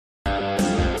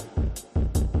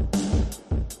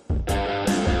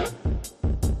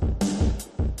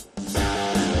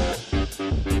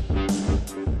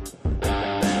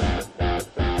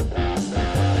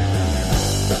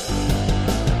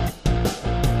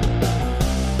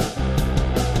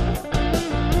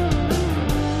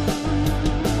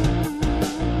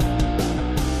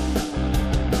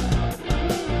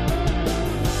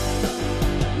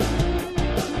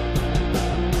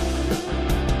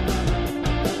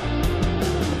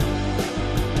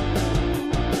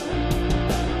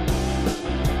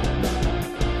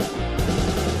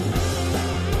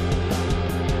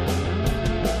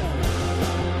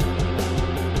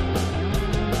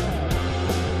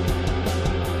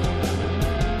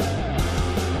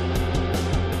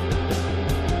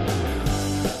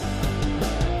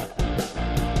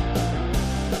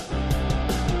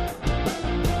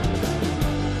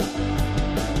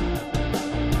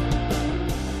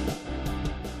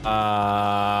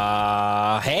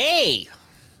Hey,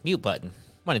 mute button.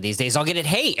 One of these days I'll get it.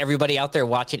 Hey, everybody out there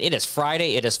watching. It is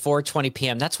Friday. It is 4:20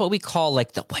 p.m. That's what we call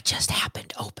like the what just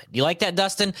happened open. You like that,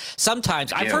 Dustin?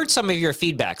 Sometimes I've heard some of your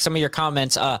feedback, some of your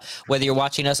comments, whether you're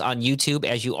watching us on YouTube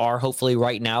as you are hopefully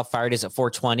right now, Fired is at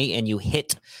 4:20 and you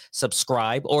hit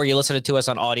subscribe, or you listen to us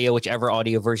on audio, whichever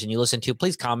audio version you listen to.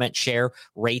 Please comment, share,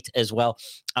 rate as well.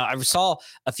 I saw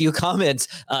a few comments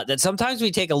that sometimes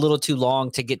we take a little too long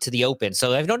to get to the open.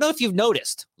 So I don't know if you've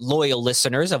noticed, loyal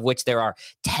listeners, of which there are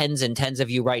tens and tens of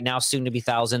you right now, soon to be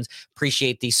thousands.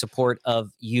 Appreciate the support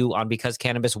of you on Because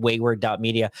Cannabis,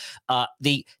 wayward.media.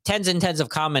 The tens and tens of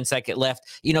comments that get left,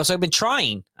 so I've been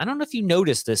trying. I don't know if you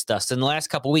noticed this, Dustin, the last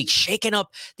couple of weeks, shaking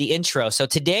up the intro. So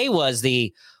today was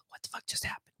the, what the fuck just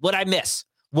happened? What I miss?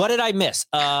 What did I miss?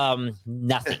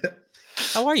 Nothing.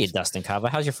 How are you, Dustin Kava?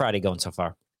 How's your Friday going so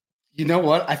far? You know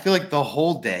what? I feel like the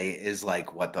whole day is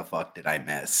like, what the fuck did I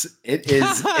miss?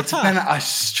 It's been a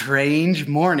strange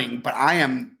morning, but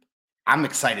I'm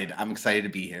excited. I'm excited to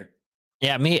be here.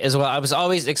 Yeah, me as well. I was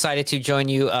always excited to join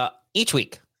you each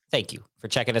week. Thank you for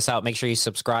checking us out. Make sure you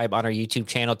subscribe on our YouTube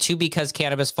channel to Because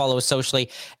Cannabis. Follow us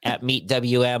socially at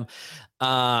MeetWM.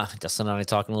 Dustin and I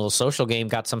talking a little social game.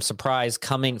 Got some surprise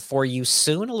coming for you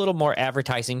soon. A little more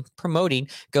advertising, promoting.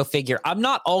 Go figure. I'm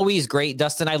not always great,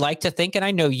 Dustin. I like to think, and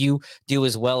I know you do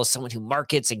as well, as someone who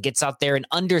markets and gets out there and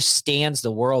understands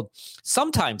the world.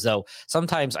 Sometimes, though,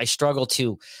 I struggle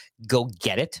to go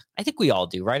get it. I think we all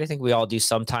do, right? I think we all do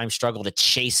sometimes struggle to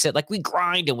chase it. Like we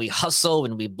grind and we hustle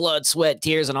and we blood, sweat,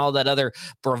 tears, and all that other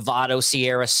bravado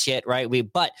Sierra shit, right?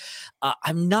 But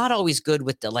I'm not always good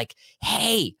with the like,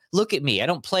 hey, look at me. I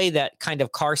don't play that kind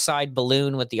of car side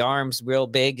balloon with the arms real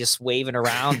big, just waving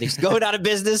around. These going out of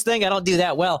business thing. I don't do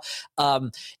that well.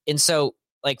 And so,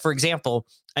 like, for example,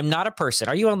 I'm not a person.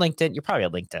 Are you on LinkedIn? You're probably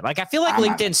on LinkedIn. Like, I feel like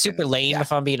LinkedIn's super lame,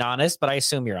 if I'm being honest, but I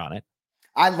assume you're on it.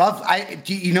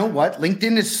 You know what?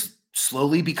 LinkedIn is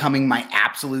slowly becoming my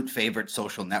absolute favorite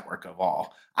social network of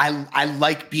all. I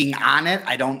like being on it.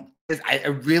 I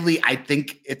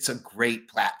think it's a great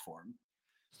platform,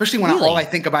 especially when all I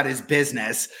think about is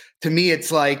business. To me,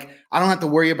 it's like, I don't have to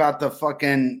worry about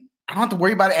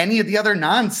any of the other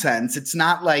nonsense. It's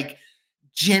not like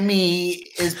Jimmy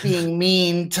is being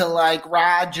mean to like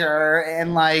Roger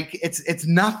and like, it's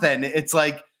nothing. It's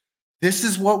like, this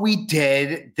is what we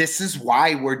did. This is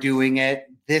why we're doing it.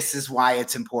 This is why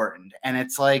it's important. And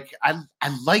it's like, I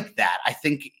like that. I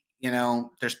think,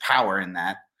 there's power in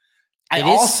that. It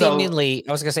is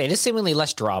seemingly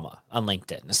less drama on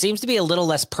LinkedIn. It seems to be a little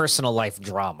less personal life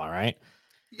drama, right?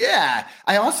 Yeah.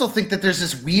 I also think that there's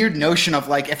this weird notion of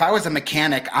like, if I was a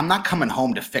mechanic, I'm not coming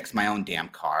home to fix my own damn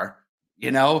car.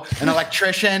 An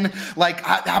electrician, like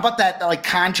how about that like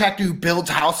contractor who builds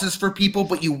houses for people,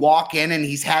 but you walk in and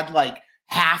he's had like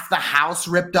half the house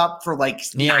ripped up for like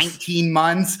 19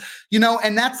 months,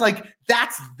 and that's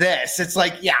this. It's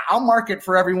like, yeah, I'll market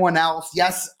for everyone else.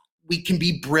 Yes, we can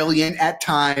be brilliant at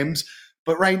times,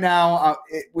 but right now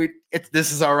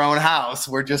this is our own house.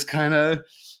 We're just kind of,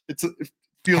 it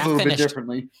feels a little bit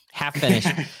differently. Half finished.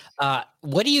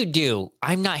 What do you do?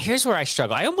 Here's where I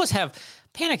struggle. I almost have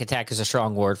panic attack is a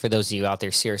strong word for those of you out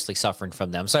there seriously suffering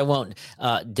from them. So I won't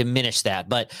diminish that,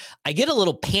 but I get a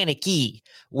little panicky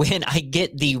when I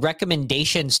get the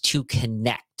recommendations to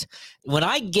connect. When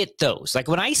I get those, like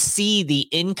when I see the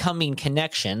incoming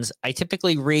connections, I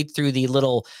typically read through the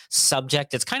little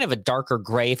subject. It's kind of a darker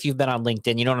gray. If you've been on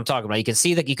LinkedIn, you know what I'm talking about. You can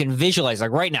see that, you can visualize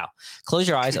like right now, close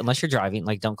your eyes, unless you're driving,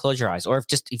 like don't close your eyes. Or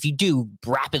if you do,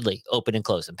 rapidly open and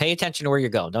close them. Pay attention to where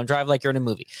you're going. Don't drive like you're in a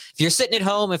movie. If you're sitting at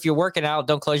home, if you're working out,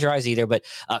 don't close your eyes either, but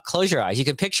close your eyes. You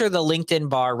can picture the LinkedIn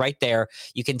bar right there.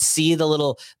 You can see the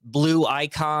little blue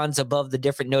icons above the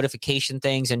different notification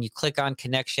things, and you click on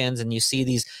connections and you see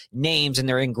these names and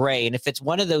they're in gray. And if it's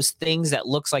one of those things that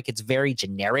looks like it's very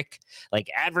generic,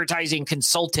 like advertising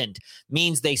consultant,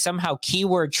 means they somehow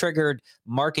keyword triggered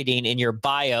marketing in your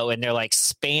bio and they're like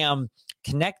spam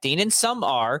connecting. And some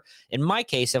are. In my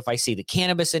case, if I see the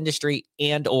cannabis industry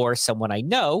and or someone I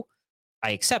know,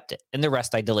 I accept it, and the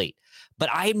rest I delete. But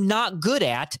I'm not good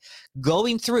at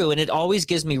going through, and it always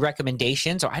gives me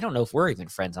recommendations, or I don't know if we're even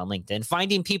friends on LinkedIn,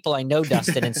 finding people I know,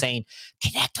 Dustin, and saying,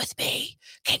 connect with me,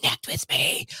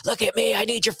 look at me, I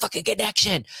need your fucking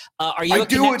connection. Are you a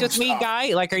connect with me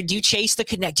guy? Like, or do you chase the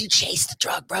connect? Do you chase the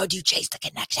drug, bro? Do you chase the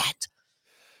connection?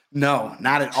 No,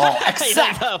 not at all.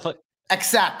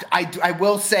 Except I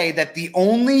will say that the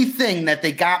only thing that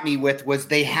they got me with was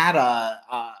they had a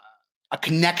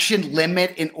connection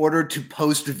limit in order to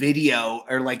post video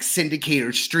or like syndicate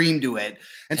or stream to it.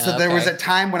 And so there was a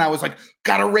time when I was like,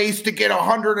 got a race to get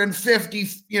 150,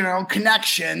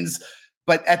 connections.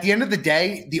 But at the end of the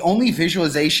day, the only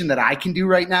visualization that I can do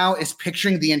right now is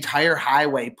picturing the entire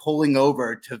highway pulling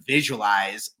over to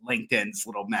visualize LinkedIn's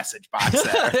little message box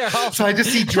there. So I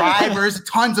just see drivers,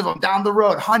 tons of them down the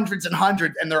road, hundreds and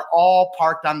hundreds, and they're all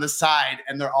parked on the side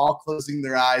and they're all closing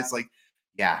their eyes. Like,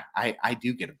 yeah, I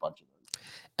do get a bunch of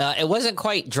those. It wasn't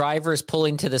quite drivers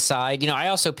pulling to the side. I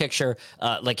also picture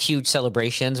like huge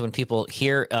celebrations when people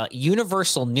hear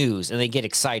universal news and they get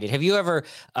excited. Have you ever,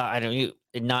 I don't know,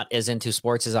 not as into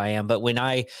sports as I am, but when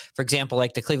for example,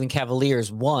 like the Cleveland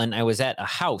Cavaliers won, I was at a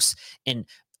house and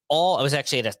I was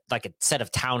actually at a set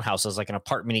of townhouses, like an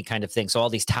apartment-y kind of thing. So all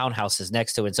these townhouses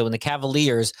next to it. So when the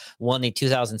Cavaliers won the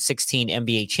 2016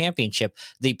 NBA championship,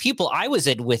 the people I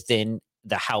was within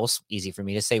the house, easy for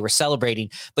me to say, were celebrating,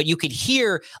 but you could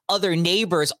hear other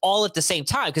neighbors all at the same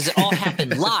time because it all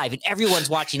happened live and everyone's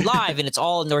watching live and it's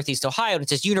all in Northeast Ohio and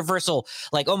it's just universal,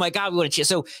 like, oh my God, we want to cheer.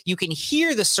 So you can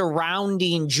hear the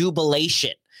surrounding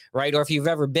jubilation, right? Or if you've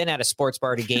ever been at a sports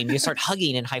bar at a game, you start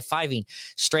hugging and high-fiving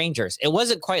strangers. It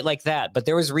wasn't quite like that, but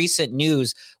there was recent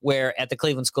news where at the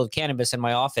Cleveland School of Cannabis in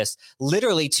my office,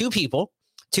 literally two people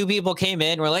came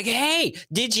in and were like, hey,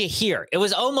 did you hear? It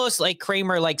was almost like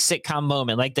Kramer, like sitcom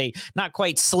moment. Like they not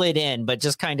quite slid in, but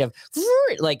just kind of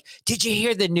like, did you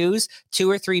hear the news? Two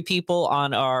or three people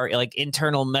on our like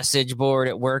internal message board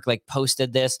at work, like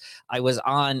posted this. I was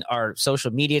on our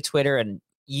social media, Twitter, and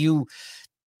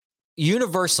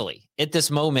universally at this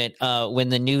moment, when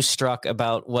the news struck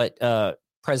about what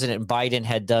President Biden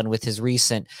had done with his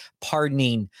recent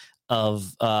pardoning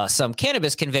of some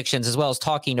cannabis convictions, as well as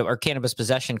or cannabis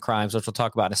possession crimes, which we'll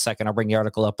talk about in a second. I'll bring the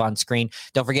article up on screen.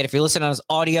 Don't forget, if you're listening on this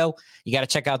audio, you got to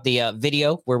check out the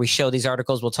video where we show these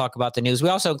articles. We'll talk about the news. We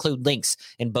also include links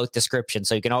in both descriptions,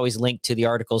 so you can always link to the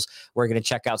articles we're going to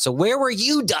check out. So where were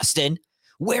you, Dustin?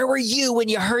 Where were you when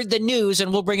you heard the news?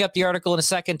 And we'll bring up the article in a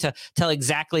second to tell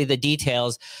exactly the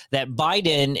details that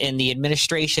Biden and the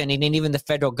administration and even the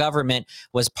federal government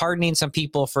was pardoning some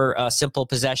people for simple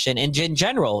possession. And in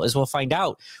general, as we'll find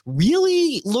out,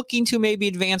 really looking to maybe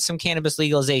advance some cannabis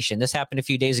legalization. This happened a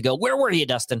few days ago. Where were you,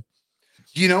 Dustin?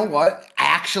 You know what?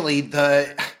 Actually,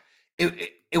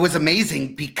 it was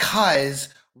amazing because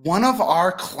one of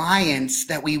our clients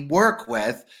that we work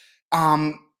with,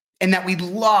 and that we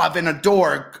love and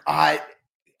adore,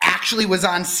 actually was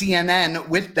on CNN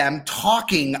with them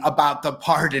talking about the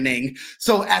pardoning.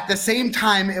 So at the same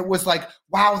time, it was like,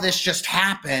 wow, this just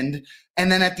happened.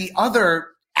 And then at the other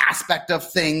aspect of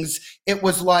things, it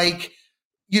was like,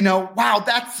 wow,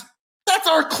 that's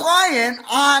our client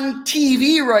on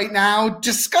TV right now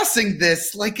discussing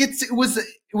this. Like it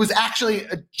was actually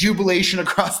a jubilation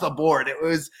across the board. It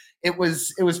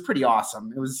was pretty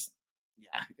awesome. It was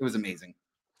amazing.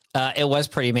 It was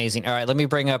pretty amazing. All right, let me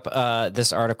bring up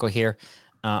this article here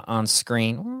on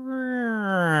screen.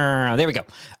 There we go.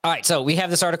 All right, so we have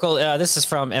this article. This is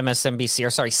from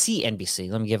CNBC.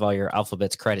 Let me give all your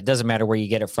alphabets credit. Doesn't matter where you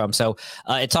get it from. So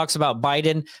it talks about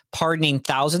Biden pardoning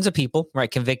thousands of people, right,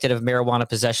 convicted of marijuana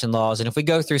possession laws. And if we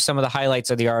go through some of the highlights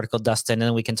of the article, Dustin, and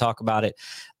then we can talk about it.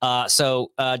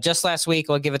 So just last week,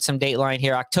 we'll give it some dateline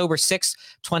here. October 6th,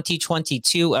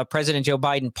 2022, President Joe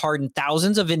Biden pardoned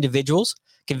thousands of individuals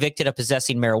convicted of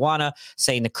possessing marijuana,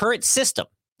 saying the current system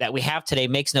that we have today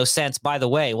makes no sense. By the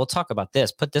way, we'll talk about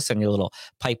this. Put this in your little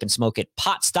pipe and smoke it.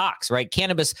 Pot stocks, right?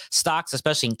 Cannabis stocks,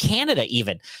 especially in Canada,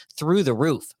 even through the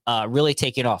roof, really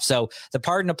taking off. So the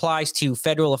pardon applies to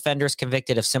federal offenders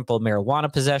convicted of simple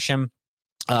marijuana possession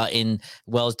in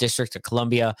Wells District of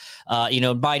Columbia.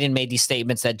 Biden made these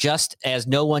statements that just as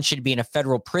no one should be in a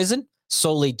federal prison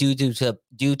solely due to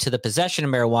the possession of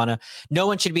marijuana, no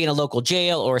one should be in a local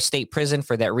jail or a state prison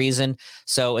for that reason.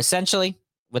 So essentially,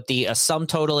 what the sum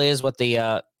total is, what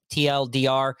the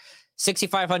TLDR,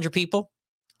 6,500 people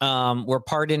were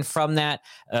pardoned from that.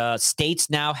 States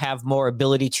now have more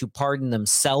ability to pardon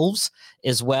themselves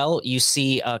as well. You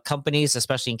see companies,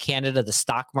 especially in Canada, the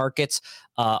stock markets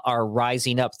are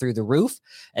rising up through the roof.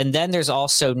 And then there's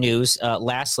also news,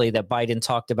 lastly, that Biden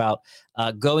talked about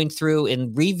going through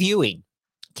and reviewing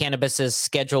cannabis's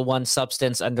Schedule 1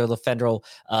 substance under the federal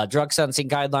drug sentencing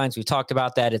guidelines. We talked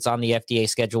about that. It's on the FDA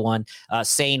Schedule 1,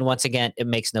 saying once again, it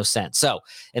makes no sense. So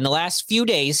in the last few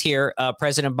days here,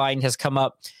 President Biden has come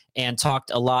up and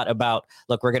talked a lot about,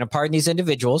 look, we're going to pardon these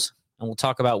individuals, and we'll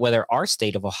talk about whether our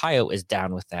state of Ohio is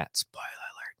down with that. Spoiler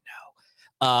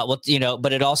alert, no.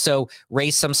 But it also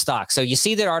raised some stocks. So you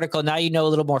see that article, now you know a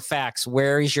little more facts.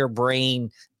 Where is your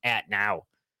brain at now?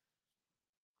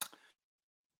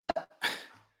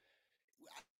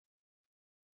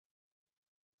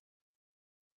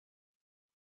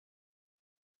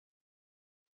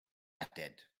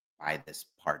 By this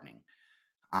pardoning.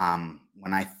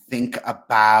 When I think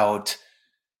about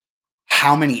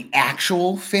how many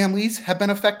actual families have been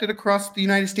affected across the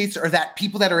United States, or that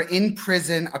people that are in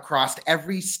prison across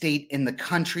every state in the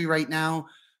country right now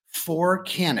for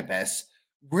cannabis,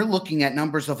 we're looking at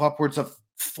numbers of upwards of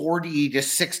 40 to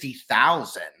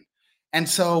 60,000. And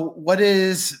so what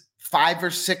is 5 or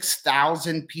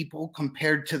 6,000 people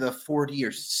compared to the 40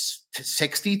 or to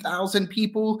 60,000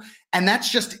 people? And that's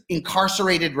just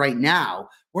incarcerated right now.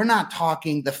 We're not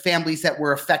talking the families that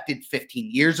were affected 15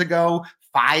 years ago,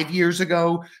 5 years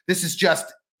ago. This is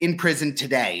just in prison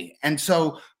today. And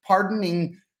so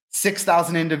pardoning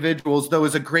 6,000 individuals, though,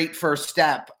 is a great first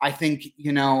step. I think,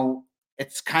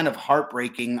 it's kind of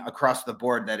heartbreaking across the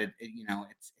board that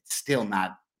it's still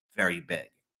not very big.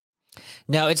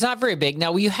 No, it's not very big.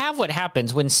 Now, you have what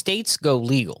happens when states go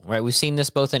legal, right? We've seen this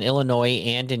both in Illinois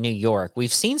and in New York.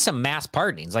 We've seen some mass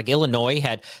pardonings. Like Illinois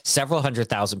had several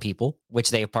 100,000 people, which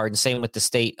they have pardoned. Same with the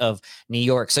state of New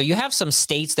York. So you have some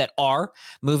states that are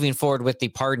moving forward with the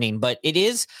pardoning, but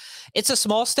it's a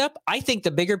small step. I think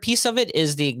the bigger piece of it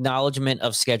is the acknowledgement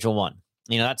of Schedule 1.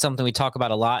 That's something we talk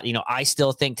about a lot. I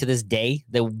still think to this day,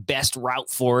 the best route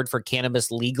forward for cannabis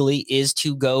legally is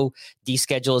to go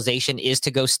deschedulization, is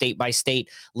to go state by state.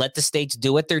 Let the states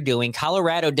do what they're doing.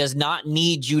 Colorado does not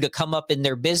need you to come up in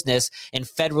their business and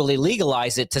federally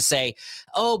legalize it to say,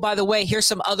 oh, by the way, here's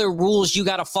some other rules you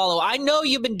got to follow. I know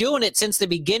you've been doing it since the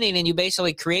beginning and you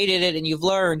basically created it and you've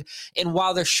learned. And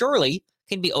while there surely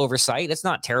can be oversight, it's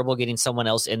not terrible getting someone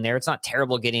else in there. It's not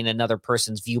terrible getting another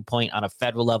person's viewpoint on a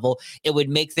federal level. It would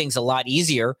make things a lot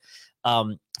easier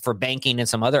for banking and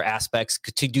some other aspects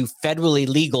to do federally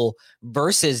legal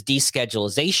versus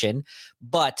deschedulization.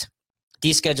 But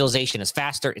deschedulization is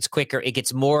faster, it's quicker, it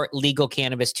gets more legal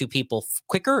cannabis to people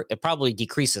quicker. It probably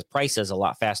decreases prices a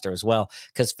lot faster as well,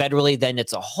 because federally, then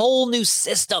it's a whole new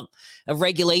system of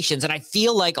regulations. And I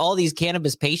feel like all these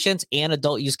cannabis patients and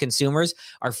adult use consumers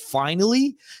are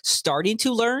finally starting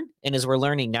to learn. And as we're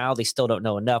learning now, they still don't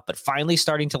know enough, but finally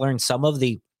starting to learn some of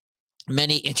the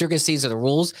many intricacies of the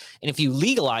rules. And if you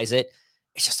legalize it,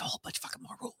 it's just a whole bunch of fucking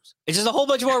more rules. It's just a whole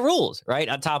bunch more rules, right,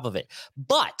 on top of it.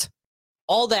 But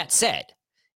all that said,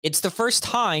 it's the first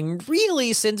time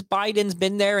really since Biden's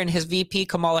been there, and his VP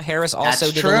Kamala Harris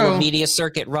also did a little media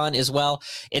circuit run as well.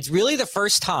 It's really the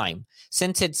first time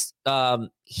since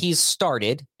he's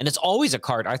started, and it's always a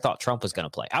card I thought Trump was going to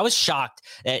play. I was shocked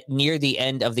that near the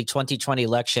end of the 2020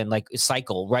 election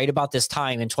cycle, right about this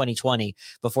time in 2020,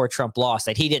 before Trump lost,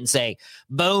 that he didn't say,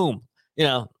 boom,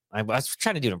 I was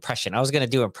trying to do an impression. I was going to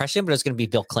do an impression, but it was going to be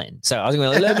Bill Clinton. So I was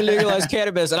going to let me legalize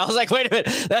cannabis. And I was like, wait a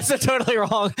minute, that's a totally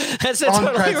wrong. That's a wrong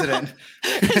totally president. Wrong,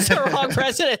 it's a wrong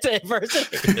president to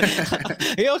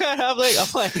impersonate. I'm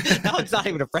like, no, it's not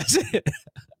even a president.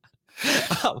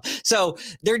 So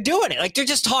they're doing it. Like, they're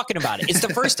just talking about it. It's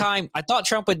the first time. I thought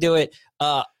Trump would do it.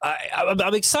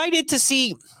 I'm excited to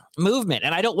see movement.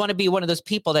 And I don't want to be one of those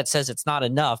people that says it's not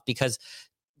enough, because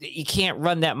you can't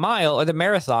run that mile or the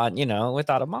marathon,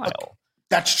 without a mile.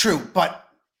 That's true. But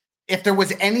if there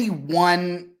was any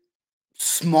one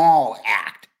small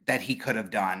act that he could have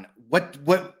done, would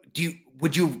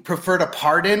you prefer to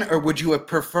pardon, or would you have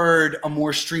preferred a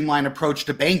more streamlined approach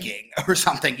to banking or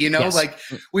something? Yes.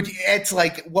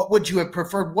 What would you have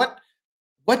preferred?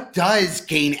 What does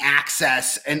gain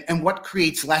access, and what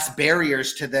creates less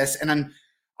barriers to this? And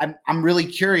I'm really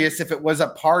curious if it was a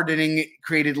pardoning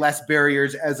created less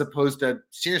barriers, as opposed to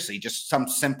seriously just some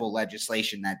simple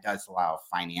legislation that does allow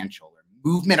financial or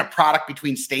movement of product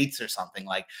between states, or something,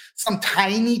 like some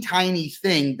tiny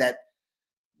thing that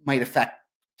might affect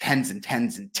tens and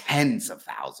tens and tens of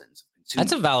thousands.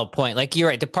 That's a valid point. Like, you're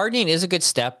right. The pardoning is a good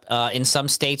step. In some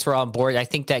states we're on board. I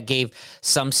think that gave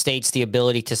some states the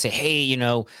ability to say, hey,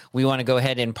 we want to go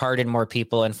ahead and pardon more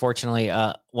people. Unfortunately,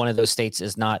 one of those states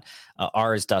is not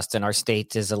ours, Dustin. Our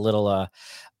state is a little,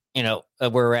 where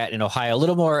we're at in Ohio, a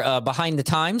little more behind the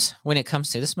times when it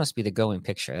comes to, this must be the going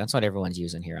picture. That's what everyone's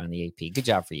using here on the AP. Good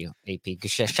job for you, AP.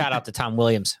 Shout out to Tom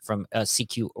Williams from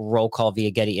CQ Roll Call via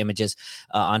Getty Images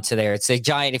onto there. It's a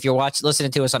giant, if you're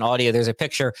listening to us on audio, there's a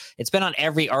picture. It's been on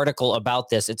every article about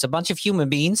this. It's a bunch of human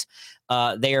beings.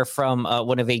 They are from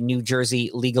one of a New Jersey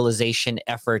legalization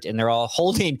effort, and they're all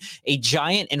holding a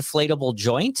giant inflatable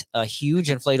joint, a huge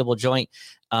inflatable joint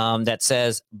that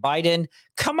says, Biden,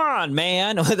 come on,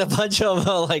 man, with a bunch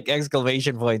of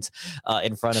exclamation points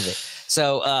in front of it.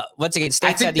 So once again,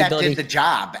 states had the ability. Did the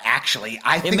job, actually.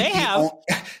 I think it may have.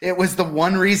 It was the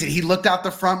one reason he looked out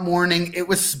the front morning. It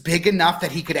was big enough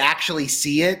that he could actually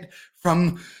see it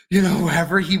from,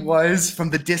 wherever he was, from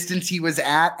the distance he was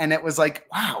at. And it was like,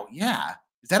 wow, yeah,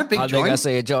 Is that a big I joint? think I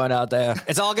see a joint out there.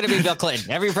 It's all going to be Bill Clinton.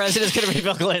 Every president's going to be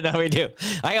Bill Clinton. That we do.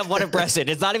 I have one impression.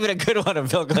 It's not even a good one of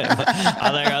Bill Clinton. But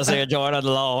I think I see a joint on the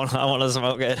lawn. I want to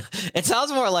smoke it. It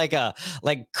sounds more like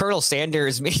Colonel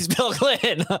Sanders meets Bill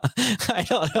Clinton. I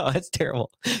don't know. It's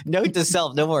terrible. Note to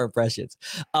self: no more impressions.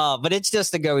 But it's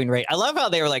just the going rate. I love how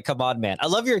they were like, "Come on, man." I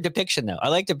love your depiction, though. I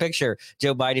like to picture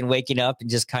Joe Biden waking up and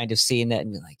just kind of seeing that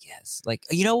and be like, "Yes, like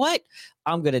you know what?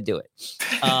 I'm going to do it."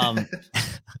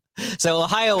 So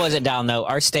Ohio wasn't down, though.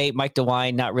 Our state, Mike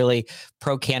DeWine, not really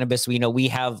pro-cannabis. We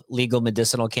have legal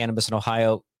medicinal cannabis in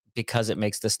Ohio because it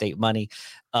makes the state money,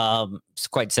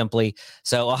 quite simply.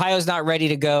 So Ohio's not ready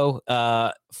to go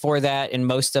for that, and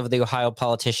most of the Ohio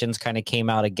politicians kind of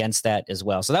came out against that as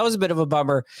well. So that was a bit of a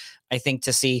bummer, I think,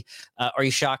 to see. Are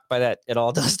you shocked by that at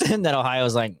all, Dustin, that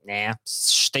Ohio's like, nah,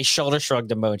 they shoulder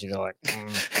shrugged emoji. They're like,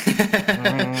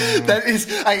 That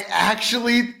is, I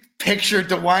actually picture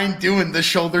DeWine doing the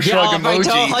shoulder shrug emoji.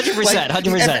 100%,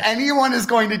 100%. If anyone is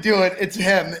going to do it, it's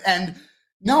him. And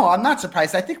no, I'm not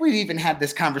surprised. I think we've even had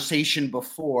this conversation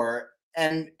before.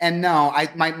 And no,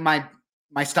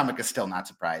 my stomach is still not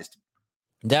surprised.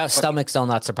 That stomach's still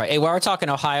not surprised. Hey, while we're talking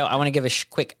Ohio, I want to give a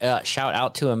quick shout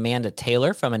out to Amanda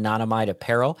Taylor from Anonymide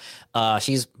Apparel.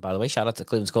 She's, by the way, shout out to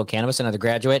Cleveland School of Cannabis, another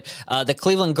graduate. The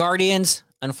Cleveland Guardians,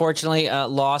 unfortunately,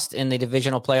 lost in the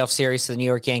divisional playoff series to the New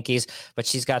York Yankees, but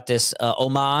she's got this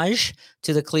homage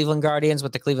to the Cleveland Guardians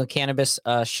with the Cleveland Cannabis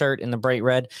shirt in the bright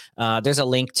red. There's a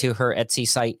link to her Etsy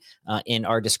site in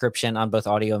our description on both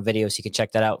audio and video, so you can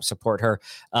check that out, support her.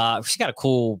 She's got a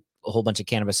whole bunch of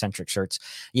cannabis-centric shirts.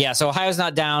 Yeah, so Ohio's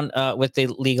not down with the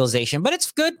legalization, but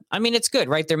it's good. I mean, it's good,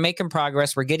 right? They're making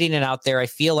progress. We're getting it out there. I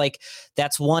feel like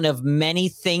that's one of many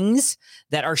things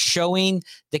that are showing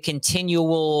the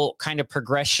continual kind of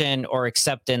progression or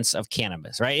acceptance of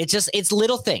cannabis, right? It's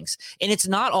little things. And it's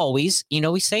not always,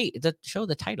 we say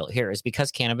the title here is Because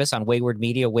Cannabis on Wayward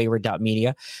Media,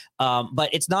 wayward.media. But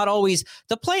it's not always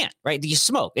the plant, right? You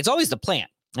smoke. It's always the plant.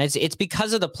 It's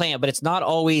because of the plant, but it's not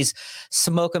always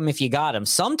smoke them if you got them.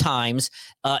 Sometimes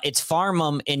it's farm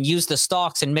them and use the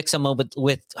stalks and mix them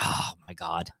with oh my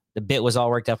God. The bit was all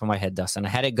worked up in my head, Dustin. I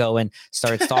had it going,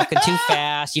 started stalking too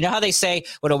fast. You know how they say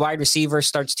when a wide receiver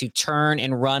starts to turn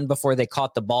and run before they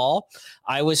caught the ball?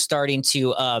 I was starting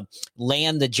to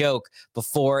land the joke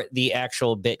before the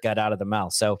actual bit got out of the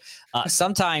mouth. So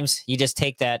sometimes you just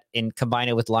take that and combine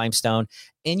it with limestone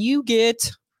and you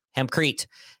get hempcrete.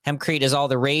 Hempcrete is all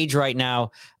the rage right now,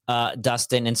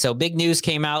 Dustin. And so big news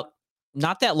came out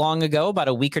not that long ago, about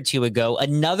a week or two ago.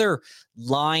 Another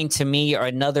line to me, or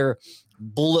another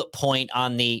bullet point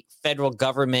on the federal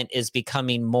government is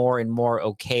becoming more and more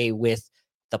okay with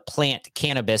the plant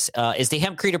cannabis is the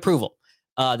hempcrete approval.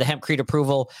 The hempcrete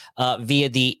approval via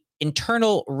the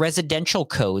Internal Residential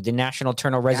Code, the National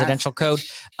Internal Residential Code,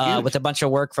 with a bunch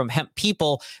of work from hemp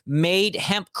people, made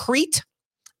hempcrete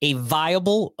a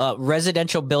viable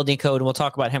residential building code. And we'll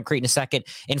talk about hempcrete in a second.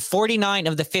 In 49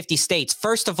 of the 50 states.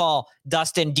 First of all,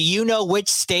 Dustin, do you know which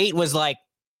state was like,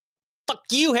 fuck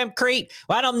you, hempcrete?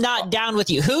 Well, I'm not down with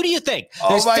you. Who do you think?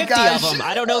 There's 50 of them.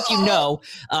 I don't know if you know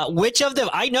which of them.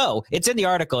 I know it's in the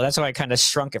article. That's why I kind of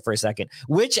shrunk it for a second.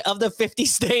 Which of the 50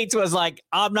 states was like,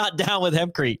 I'm not down with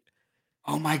hempcrete?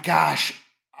 Oh my gosh.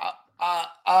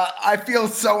 I feel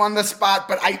so on the spot,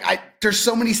 but I there's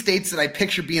so many states that I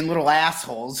picture being little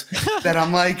assholes that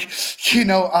I'm like,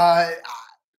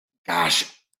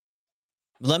 gosh.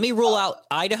 Let me rule out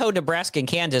Idaho, Nebraska, and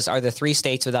Kansas are the 3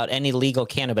 states without any legal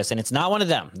cannabis, and it's not one of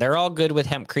them. They're all good with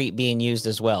hempcrete being used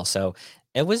as well. So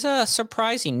it was a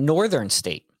surprising northern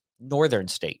state.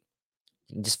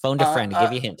 Just phoned a friend to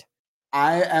give you a hint.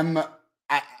 I am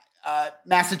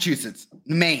Massachusetts,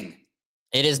 Maine.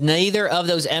 It is neither of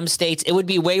those M states. It would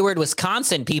be Wayward,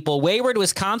 Wisconsin, people. Wayward,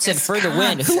 Wisconsin for the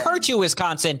win. Who hurt you,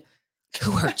 Wisconsin?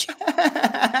 Who hurt you?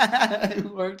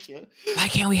 Who hurt you? Why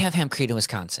can't we have hempcrete in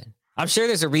Wisconsin? I'm sure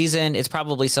there's a reason. It's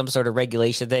probably some sort of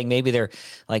regulation thing. Maybe they're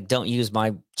like, don't use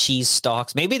my cheese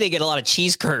stalks. Maybe they get a lot of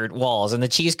cheese curd walls, and the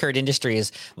cheese curd industry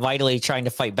is vitally trying to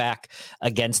fight back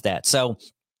against that. So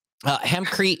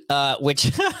hempcrete, which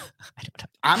I don't know.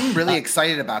 I'm really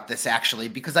excited about this actually,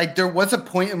 because there was a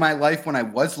point in my life when I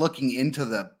was looking into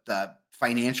the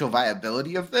financial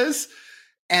viability of this,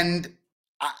 and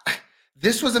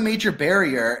this was a major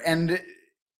barrier. And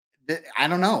I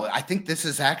don't know. I think this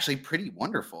is actually pretty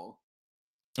wonderful.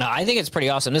 I think it's pretty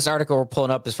awesome. This article we're pulling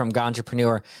up is from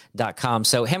ganjapreneur.com.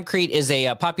 So hempcrete is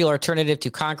a popular alternative to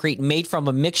concrete made from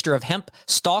a mixture of hemp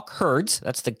stalk herds.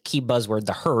 That's the key buzzword,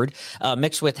 the herd,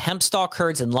 mixed with hemp stalk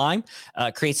herds and lime,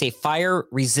 creates a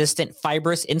fire-resistant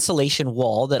fibrous insulation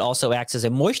wall that also acts as a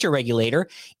moisture regulator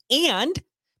and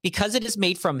Because it is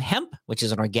made from hemp, which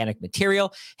is an organic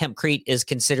material, hempcrete is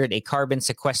considered a carbon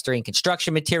sequestering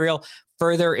construction material,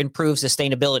 further improves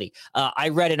sustainability. I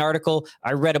read an article.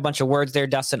 I read a bunch of words there,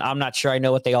 Dustin. I'm not sure I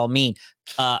know what they all mean.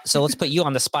 So let's put you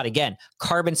on the spot again.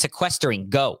 Carbon sequestering,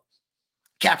 go.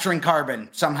 Capturing carbon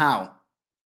somehow.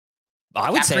 I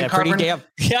would say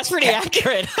that's pretty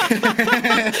accurate.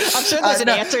 I'm sure there's an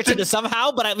answer to the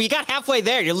somehow, but you got halfway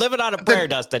there. You're living on a prayer,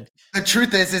 Dustin. The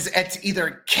truth is it's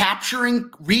either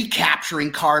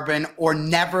recapturing carbon or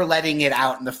never letting it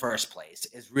out in the first place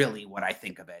is really what I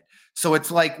think of it. So it's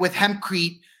like with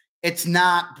hempcrete, it's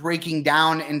not breaking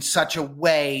down in such a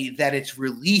way that it's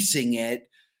releasing it,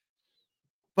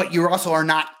 but you also are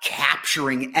not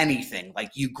capturing anything.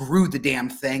 Like you grew the damn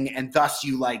thing and thus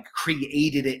you like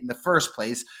created it in the first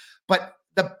place. But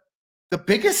the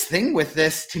biggest thing with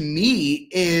this to me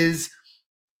is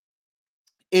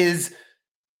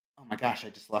oh my gosh, I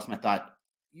just lost my thought.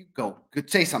 You go.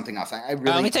 Say something else. I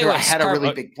had a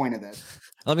really big point of this.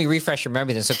 Let me refresh your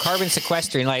memory then. So carbon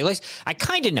sequestering, like at least I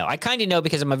kind of know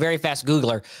because I'm a very fast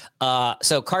Googler.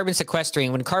 So carbon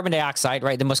sequestering, when carbon dioxide,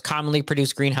 right, the most commonly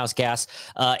produced greenhouse gas,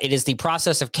 it is the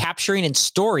process of capturing and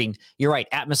storing, you're right,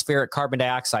 atmospheric carbon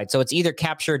dioxide. So it's either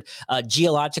captured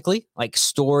geologically, like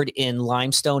stored in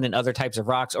limestone and other types of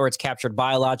rocks, or it's captured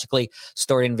biologically,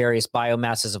 stored in various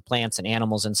biomasses of plants and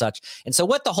animals and such. And so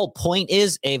what the whole point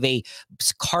is of a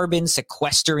carbon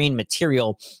sequestering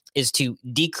material is to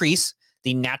decrease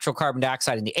the natural carbon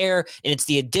dioxide in the air, and it's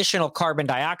the additional carbon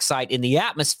dioxide in the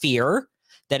atmosphere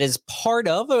that is part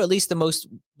of, or at least the most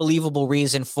believable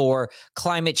reason for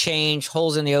climate change,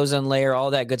 holes in the ozone layer,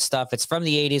 all that good stuff. It's from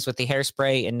the 80s with the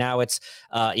hairspray, and now it's,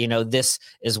 this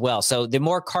as well. So the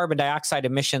more carbon dioxide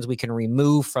emissions we can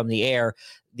remove from the air,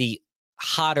 the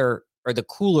hotter or the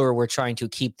cooler we're trying to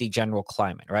keep the general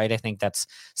climate, right? I think that's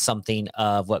something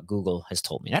of what Google has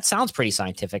told me. That sounds pretty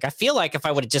scientific. I feel like if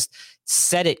I would have just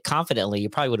said it confidently, you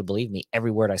probably would have believed me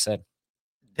every word I said.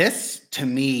 This to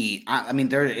me, I mean,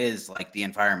 there is like the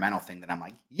environmental thing that I'm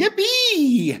like,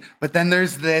 yippee! But then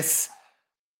there's this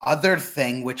other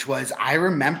thing, which was I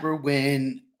remember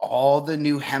when all the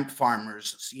new hemp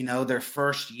farmers, their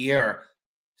first year,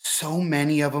 so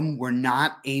many of them were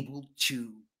not able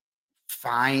to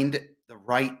find the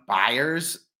right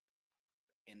buyers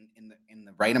in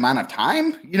the right amount of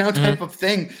time, type of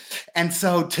thing. And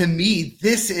so to me,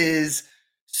 this is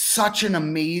such an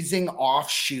amazing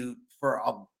offshoot for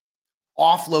a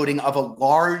offloading of a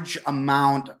large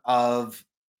amount of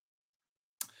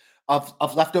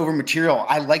leftover material.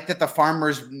 I like that the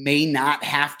farmers may not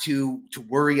have to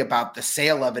worry about the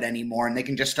sale of it anymore, and they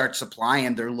can just start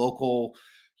supplying their local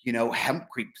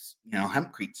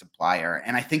hempcrete supplier.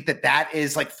 And I think that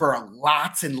is like for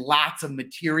lots and lots of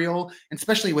material, and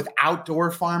especially with outdoor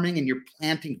farming and you're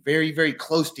planting very, very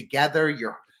close together,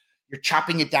 you're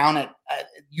chopping it down at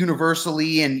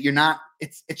universally, and you're not,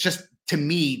 it's just, to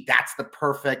me, that's the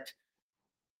perfect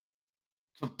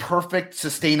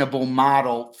sustainable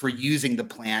model for using the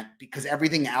plant, because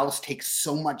everything else takes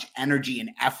so much energy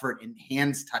and effort and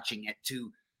hands touching it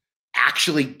to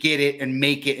actually get it and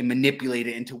make it and manipulate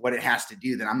it into what it has to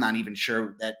do, that I'm not even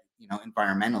sure that,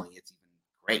 environmentally it's even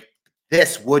great.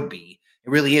 This would be, it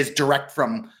really is direct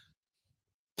from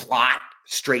plot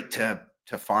straight to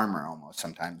farmer almost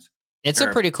sometimes. It's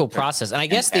a pretty cool process. And I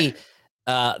guess the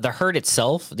herd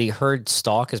itself, the herd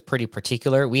stalk is pretty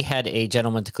particular. We had a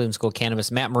gentleman to Cleveland School of Cannabis,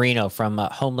 Matt Marino from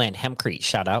Homeland Hempcrete.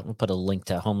 Shout out. We'll put a link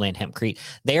to Homeland Hempcrete.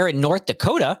 They're in North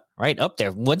Dakota, right up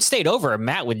there. One state over.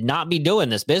 Matt would not be doing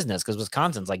this business because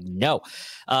Wisconsin's like, no.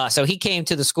 So he came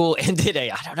to the school and did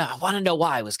I don't know. I want to know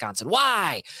why Wisconsin.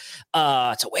 Why?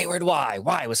 It's a wayward why.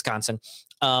 Why Wisconsin?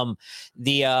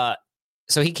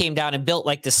 So he came down and built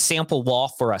like this sample wall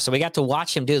for us. So we got to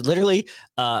watch him do literally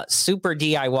super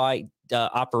DIY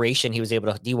operation. He was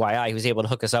able to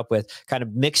hook us up with, kind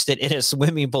of mixed it in a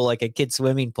swimming pool, like a kid's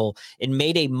swimming pool, and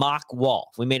made a mock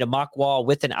wall. We made a mock wall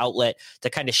with an outlet to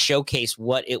kind of showcase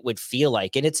what it would feel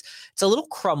like. And it's a little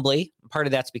crumbly. Part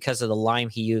of that's because of the lime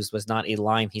he used was not a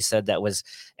lime, he said, that was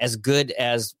as good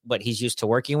as what he's used to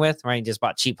working with, right? He just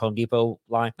bought cheap Home Depot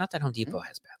lime. Not that Home Depot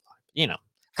has bad lime,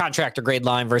 contractor grade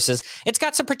lime versus it's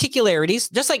got some particularities,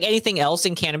 just like anything else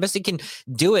in cannabis. It can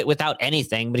do it without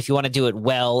anything, but if you want to do it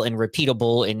well and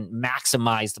repeatable and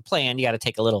maximize the plan, you got to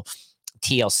take a little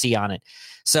TLC on it.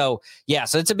 So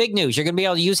it's a big news. You're going to be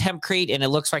able to use hempcrete, and it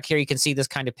looks like here you can see this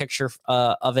kind of picture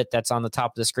of it that's on the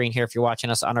top of the screen here if you're watching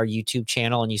us on our YouTube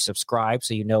channel and you subscribe,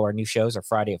 so our new shows are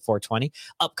Friday at 4:20.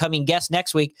 Upcoming guests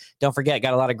next week. Don't forget,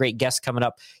 got a lot of great guests coming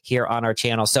up here on our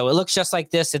channel. So it looks just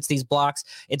like this. It's these blocks.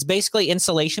 It's basically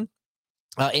insulation.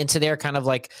 into their kind of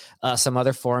like some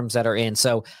other forms that are in.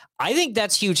 So I think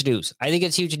that's huge news. I think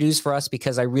it's huge news for us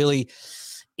because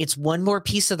it's one more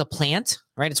piece of the plant,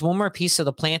 right? It's one more piece of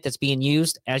the plant that's being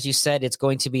used. As you said, it's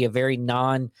going to be a very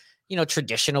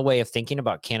traditional way of thinking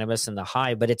about cannabis and the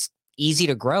high, but it's easy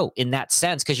to grow in that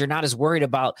sense because you're not as worried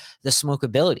about the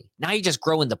smokability. Now you're just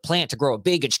growing the plant to grow it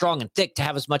big and strong and thick to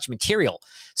have as much material.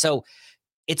 So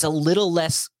it's a little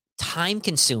less time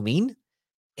consuming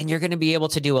and you're going to be able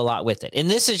to do a lot with it. And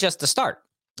this is just the start.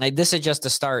 Like this is just the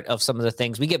start of some of the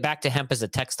things. We get back to hemp as a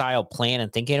textile plant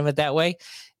and thinking of it that way.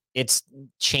 It's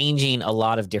changing a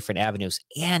lot of different avenues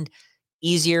and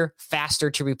easier,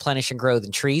 faster to replenish and grow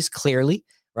than trees, clearly,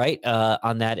 right?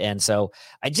 On that end. So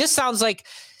it just sounds like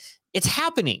it's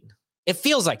happening. It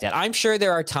feels like that. I'm sure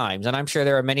there are times, and I'm sure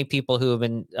there are many people who have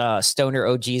been stoner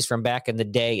OGs from back in the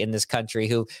day in this country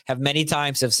who have many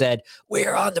times have said,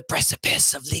 we're on the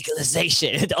precipice of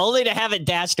legalization, only to have it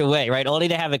dashed away, right? Only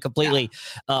to have it completely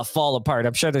fall apart.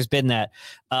 I'm sure there's been that.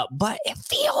 But it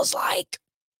feels like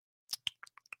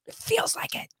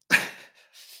it.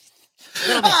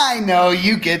 I know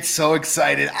you get so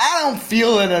excited. I don't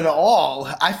feel it at all.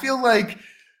 I feel like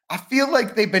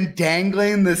they've been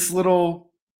dangling this little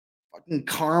fucking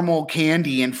caramel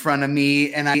candy in front of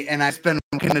me, and I've been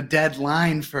in a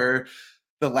deadline for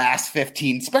the last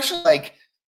 15, especially like,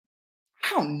 I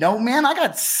don't know, man. I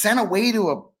got sent away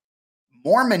to a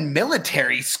Mormon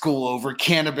military school over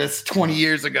cannabis 20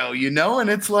 years ago, and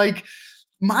it's like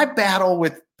my battle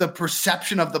with the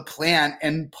perception of the plant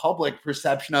and public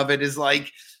perception of it is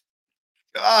like,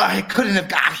 I couldn't have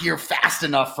got here fast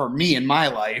enough for me in my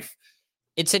life.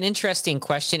 It's an interesting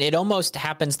question. It almost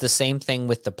happens the same thing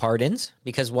with the pardons,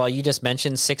 because while you just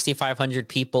mentioned 6,500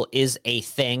 people is a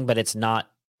thing, but it's not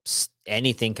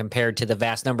anything compared to the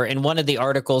vast number. In one of the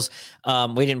articles,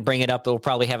 we didn't bring it up. We'll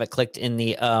probably have it clicked in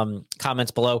the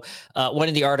comments below. One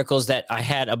of the articles that I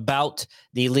had about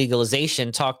the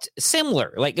legalization talked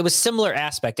similar, like it was similar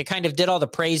aspect. It kind of did all the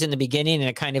praise in the beginning and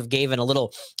it kind of gave in a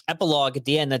little epilogue at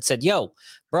the end that said, yo,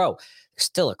 bro, there's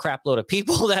still a crap load of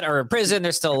people that are in prison.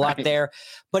 There's still a lot there,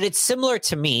 but it's similar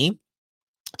to me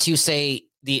to say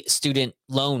the student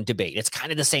loan debate. It's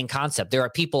kind of the same concept. There are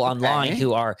people online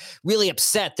who are really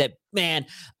upset that, man,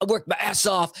 I worked my ass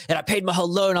off and I paid my whole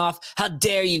loan off. How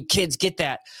dare you kids get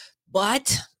that?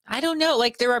 But I don't know.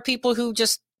 Like there are people who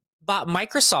just bought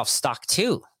Microsoft stock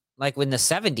too, like in the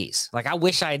 70s. Like I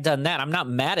wish I had done that. I'm not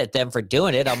mad at them for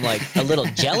doing it. I'm like a little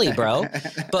jelly, bro.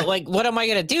 But like, what am I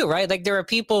going to do? Right? Like there are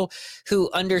people who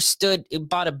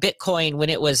bought a Bitcoin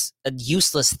when it was a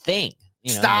useless thing.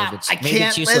 Stop. I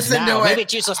can't listen to it. Maybe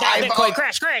it's useless now. Bitcoin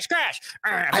crash.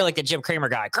 I feel like the Jim Cramer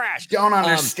guy. Crash. Don't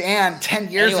understand.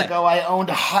 10 years ago, I owned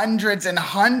hundreds and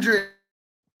hundreds.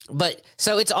 But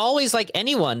so it's always like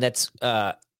anyone that's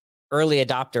early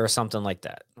adopter or something like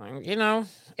that.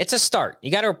 It's a start.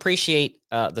 You got to appreciate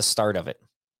the start of it.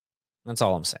 That's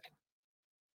all I'm saying.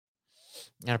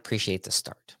 You got to appreciate the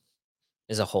start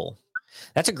as a whole.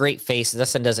 That's a great face.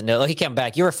 Dustin doesn't know. Oh, he came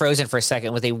back. You were frozen for a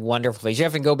second with a wonderful face. You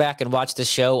have to go back and watch the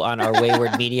show on our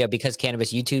Wayward Media Because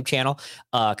Cannabis YouTube channel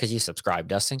because you subscribe,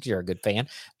 Dustin, because you're a good fan.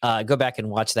 Go back and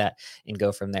watch that and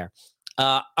go from there.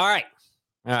 All right.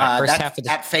 First half of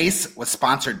that face was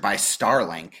sponsored by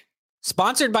Starlink.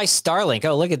 Sponsored by Starlink.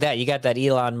 Oh, look at that. You got that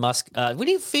Elon Musk. What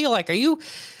do you feel like? Where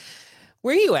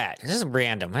are you at? This is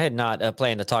random. I had not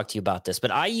planned to talk to you about this,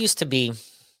 but I used to be,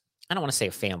 I don't want to say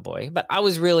a fanboy, but I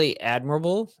was really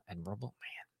admirable,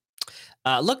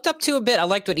 man. Looked up to a bit. I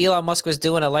liked what Elon Musk was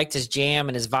doing. I liked his jam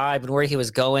and his vibe and where he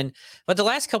was going. But the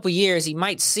last couple of years, he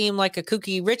might seem like a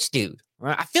kooky rich dude.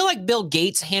 Right? I feel like Bill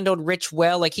Gates handled rich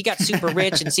well. Like he got super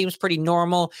rich and seems pretty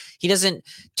normal. He doesn't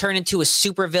turn into a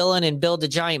super villain and build a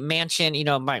giant mansion,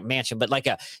 but like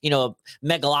a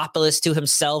megalopolis to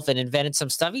himself and invented some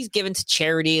stuff. He's given to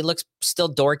charity. It looks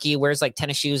still dorky. Wears like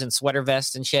tennis shoes and sweater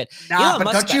vests and shit. Nah,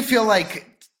 but don't you feel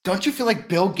like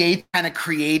Bill Gates kind of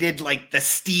created like the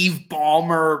Steve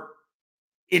Ballmer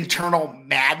internal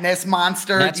madness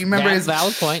monster? Do you remember his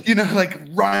valid point? Like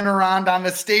running around on the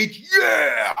stage.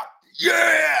 Yeah.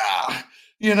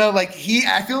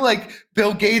 I feel like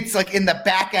Bill Gates, like in the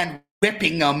back end,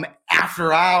 whipping them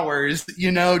after hours,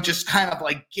 just kind of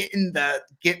like getting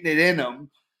it in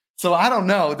him. So I don't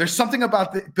know. There's something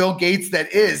about Bill Gates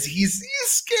he's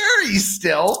scary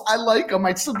still. I like him.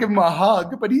 I'd still give him a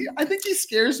hug, but I think he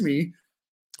scares me.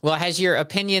 Well, has your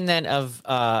opinion then of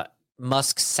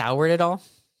Musk soured at all?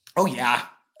 Oh yeah.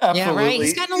 Absolutely. Yeah, right.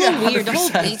 He's gotten a little weird.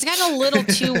 He's gotten a little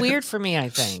too weird for me, I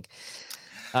think.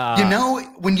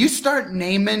 When you start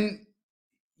naming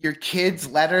your kids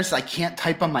letters I can't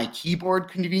type on my keyboard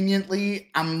conveniently,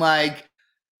 I'm like,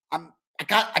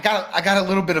 I got a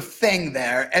little bit of thing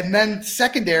there. And then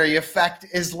secondary effect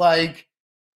is like,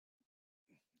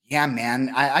 yeah,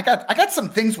 man, I got some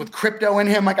things with crypto in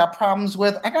him. I got problems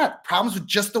with. I got problems with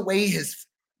just the way he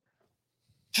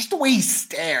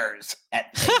stares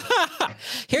at things.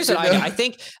 Here's what I know. I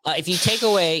think if you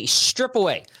strip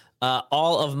away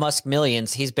all of Musk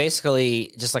millions, he's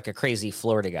basically just like a crazy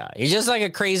Florida guy. He's just like a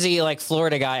crazy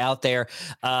Florida guy out there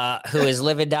who is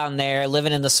living down there,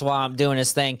 living in the swamp, doing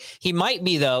his thing. He might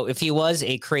be, though, if he was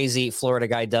a crazy Florida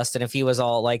guy, Dustin, if he was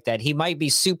all like that, he might be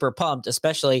super pumped,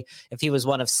 especially if he was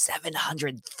one of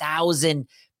 700,000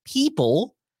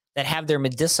 people that have their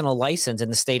medicinal license in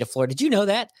the state of Florida. Did you know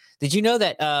that? Did you know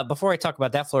that before I talk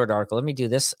about that Florida article, let me do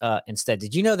this instead.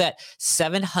 Did you know that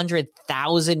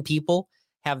 700,000 people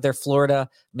have their Florida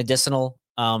medicinal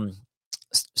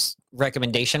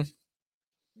recommendation?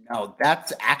 No,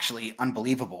 that's actually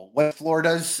unbelievable. What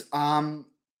Florida's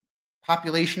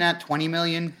population at? 20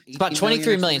 million? It's about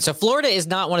 23 million. So Florida is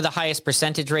not one of the highest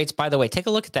percentage rates. By the way, take a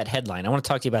look at that headline. I want to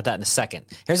talk to you about that in a second.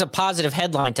 Here's a positive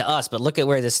headline to us, but look at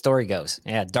where this story goes.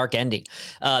 Yeah, dark ending.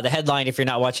 The headline, if you're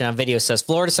not watching on video, says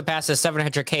Florida surpasses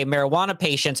 700K marijuana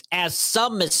patients as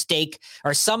some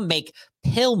make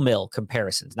pill mill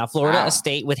comparisons. Now, Florida, a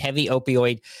state with heavy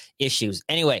opioid issues.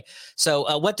 Anyway,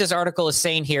 so what this article is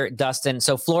saying here, Dustin,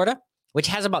 so Florida, which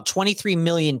has about 23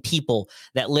 million people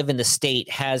that live in the state,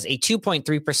 has a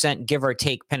 2.3% give or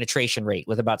take penetration rate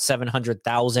with about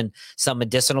 700,000 some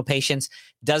medicinal patients.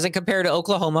 Doesn't compare to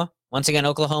Oklahoma. Once again,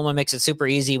 Oklahoma makes it super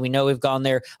easy. We know we've gone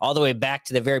there all the way back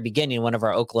to the very beginning, one of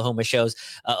our Oklahoma shows.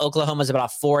 Oklahoma is about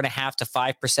 4.5 to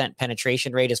 5%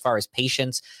 penetration rate as far as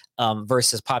patients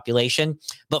versus population.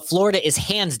 But Florida is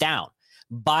hands down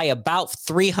by about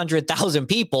 300,000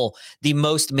 people, the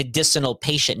most medicinal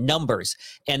patient numbers.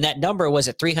 And that number was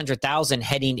at 300,000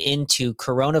 heading into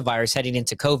coronavirus, heading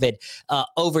into COVID,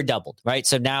 over doubled, right?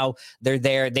 So now they're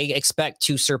there. They expect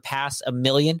to surpass 1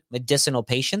 million medicinal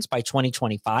patients by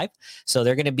 2025. So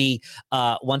they're going to be,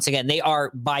 once again, they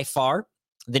are by far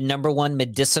the number one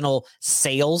medicinal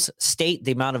sales state.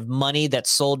 The amount of money that's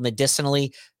sold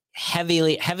medicinally,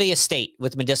 heaviest state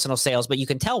with medicinal sales, but you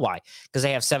can tell why, because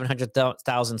they have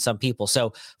 700,000 some people.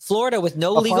 So Florida with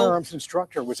no legal firearms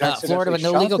instructor was Florida with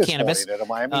no legal cannabis, at a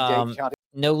Miami-Dade County.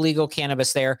 no legal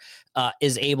cannabis there,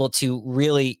 is able to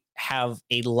really have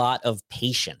a lot of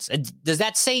patients. Does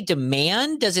that say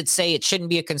demand? Does it say it shouldn't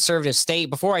be a conservative state?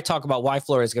 Before I talk about why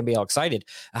Florida is going to be all excited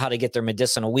how to get their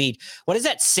medicinal weed, what does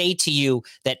that say to you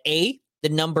that the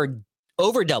number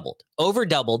over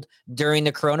doubled during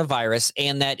the coronavirus,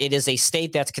 and that it is a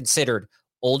state that's considered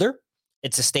older?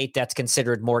 It's a state that's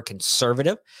considered more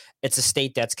conservative. It's a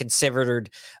state that's considered,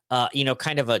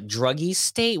 kind of a druggy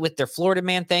state with their Florida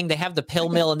man thing. They have the pill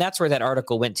mill, and that's where that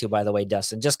article went to, by the way,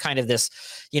 Dustin. Just kind of this,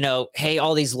 hey,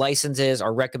 all these licenses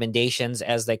or recommendations,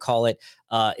 as they call it,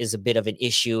 is a bit of an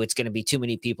issue. It's going to be too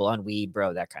many people on weed,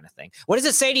 bro, that kind of thing. What does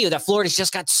it say to you that Florida's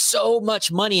just got so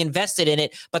much money invested in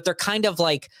it, but they're kind of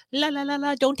like, la, la, la,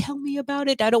 la, don't tell me about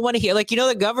it. I don't want to hear.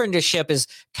 The governorship is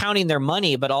counting their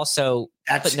money, but also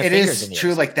it is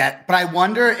true like that. But I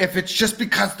wonder if it's just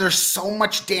because there's so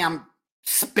much damn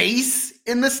space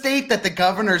in the state that the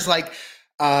governor's like,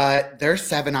 they're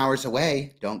 7 hours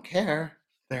away. Don't care.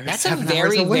 That's a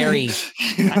very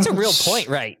that's a real point,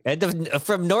 right?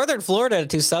 From northern Florida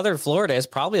to southern Florida is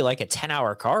probably like a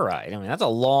 10-hour car ride. I mean, that's a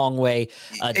long way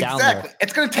down there.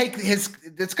 It's going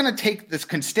to take this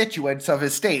constituents of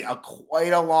his state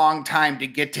quite a long time to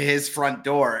get to his front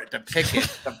door to pick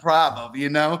it. The problem,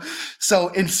 So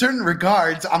in certain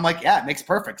regards, I'm like, yeah, it makes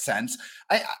perfect sense.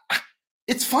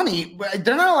 It's funny.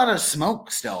 They're not allowed to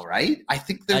smoke still, right? I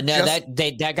think they're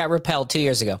that got repealed 2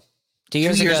 years ago. 2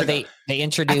 years ago, they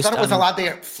introduced. I thought it was allowed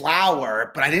to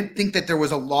flower, but I didn't think that there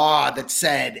was a law that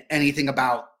said anything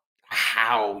about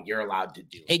how you're allowed to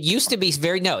do it. It used to be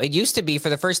it used to be for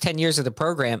the first 10 years of the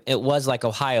program, it was like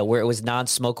Ohio, where it was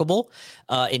non-smokable.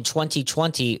 In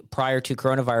 2020, prior to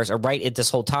coronavirus, or right at this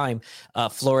whole time,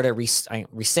 Florida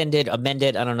rescinded,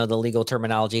 amended, I don't know the legal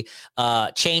terminology,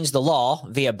 changed the law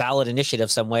via ballot initiative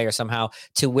some way or somehow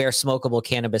to where smokable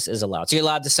cannabis is allowed. So you're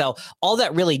allowed to sell. All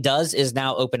that really does is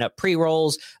now open up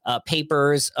pre-rolls,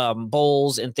 papers,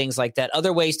 bowls, and things like that.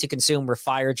 Other ways to consume where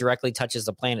fire directly touches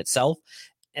the plant itself.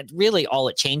 And really all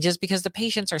it changes, because the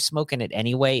patients are smoking it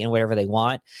anyway and whatever they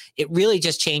want. It really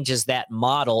just changes that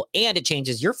model, and it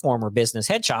changes your former business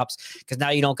head shops, because now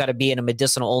you don't got to be in a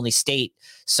medicinal only state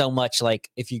so much. Like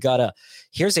if you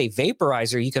here's a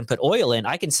vaporizer you can put oil in.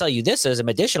 I can sell you this as a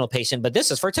medicinal patient, but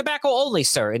this is for tobacco only,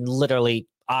 sir. And literally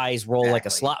eyes roll like a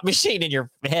slot machine in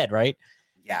your head, right?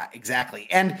 Yeah, exactly.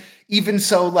 And even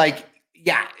so,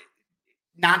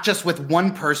 not just with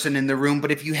one person in the room,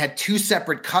 but if you had two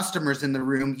separate customers in the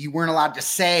room, you weren't allowed to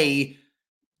say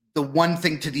the one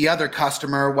thing to the other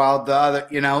customer while the other,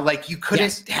 like you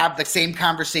couldn't have the same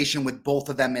conversation with both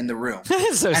of them in the room.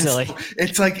 So silly. So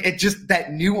it's like, it just,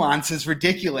 that nuance is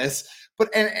ridiculous. But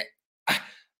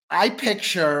I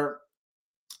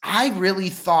really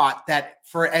thought that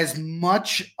for as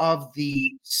much of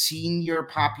the senior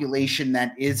population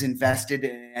that is invested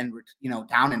in,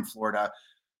 down in Florida,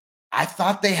 I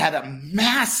thought they had a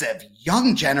massive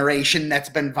young generation that's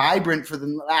been vibrant for the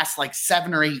last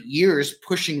 7 or 8 years,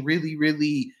 pushing really,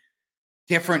 really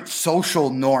different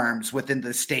social norms within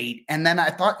the state. And then I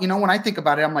thought, when I think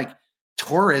about it, I'm like,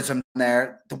 tourism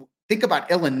there. Think about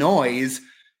Illinois.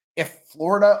 If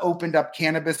Florida opened up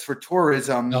cannabis for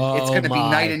tourism, it's going to be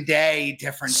night and day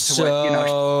difference to what,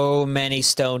 so many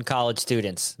Stone College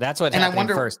students. That's what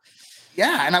happened first.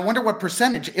 Yeah, and I wonder what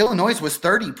percentage. Illinois was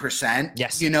 30%.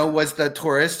 Yes, was the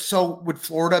tourist. So would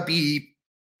Florida be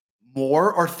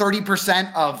more, or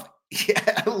 30% of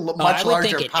much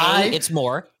larger pie? It's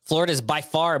more. Florida is by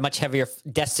far a much heavier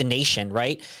destination,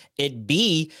 right?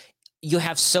 You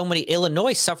have so many.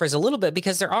 Illinois suffers a little bit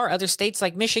because there are other states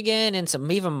like Michigan and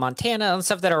some even Montana and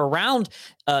stuff that are around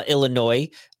Illinois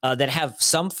that have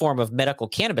some form of medical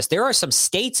cannabis. There are some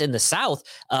states in the South,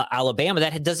 Alabama,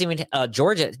 that doesn't even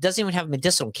Georgia doesn't even have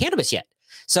medicinal cannabis yet.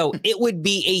 So it would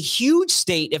be a huge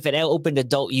state if it opened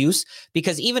adult use,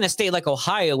 because even a state like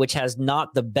Ohio, which has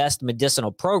not the best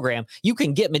medicinal program, you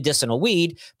can get medicinal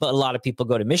weed, but a lot of people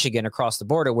go to Michigan across the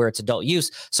border where it's adult use.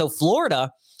 So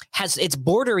Florida has its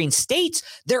bordering states.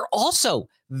 They're also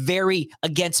very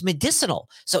against medicinal.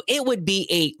 So it would be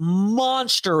a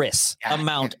monstrous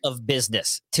amount of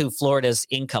business to Florida's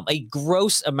income, a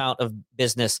gross amount of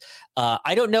business.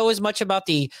 I don't know as much about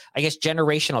the,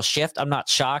 generational shift. I'm not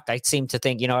shocked. I seem to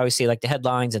think, I always see the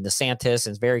headlines and DeSantis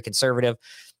and very conservative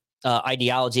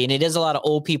ideology, and it is a lot of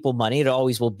old people money. It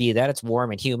always will be that. It's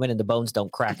warm and humid and the bones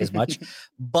don't crack as much.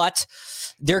 But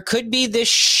there could be this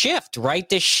shift, right?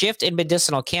 This shift in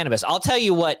medicinal cannabis. I'll tell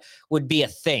you what would be a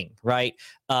thing, right?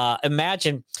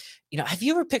 Imagine, have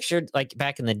you ever pictured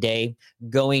back in the day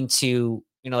going to,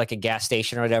 a gas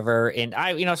station or whatever? And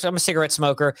so I'm a cigarette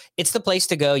smoker. It's the place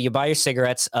to go. You buy your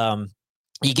cigarettes.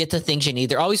 You get the things you need.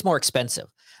 They're always more expensive.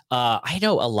 I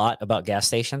know a lot about gas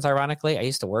stations, ironically. I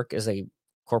used to work as a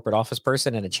corporate office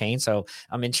person in a chain, so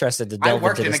I'm interested to delve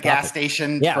into this. I worked in a gas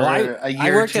station for a year.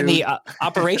 I worked in the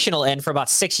operational end for about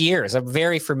 6 years. I'm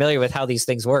very familiar with how these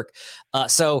things work.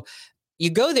 So you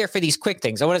go there for these quick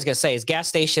things. And what I was going to say is gas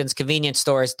stations, convenience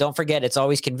stores, don't forget it's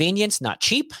always convenience, not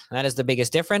cheap. That is the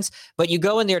biggest difference. But you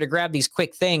go in there to grab these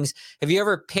quick things. Have you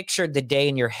ever pictured the day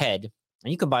in your head?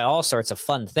 And you can buy all sorts of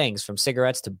fun things, from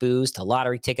cigarettes to booze to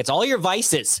lottery tickets, all your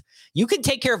vices. You can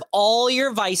take care of all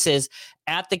your vices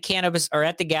at the cannabis or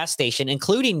at the gas station,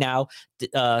 including now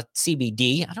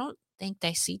CBD. I don't think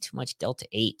I see too much Delta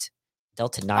 8,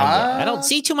 Delta 9 yet. I don't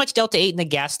see too much Delta 8 in the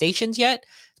gas stations yet.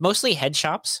 Mostly head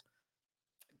shops.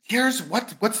 Here's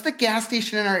what's the gas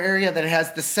station in our area that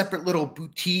has the separate little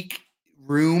boutique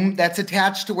room that's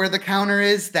attached to where the counter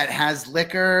is, that has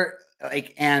liquor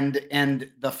and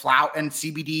the flower and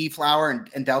CBD flower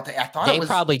and Delta. I thought they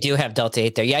probably do have Delta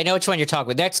 8 there. Yeah, I know which one you're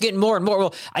talking about. That's getting more and more.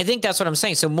 Well, I think that's what I'm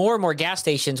saying. So more and more gas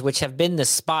stations, which have been the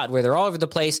spot where they're all over the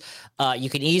place.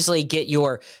 You can easily get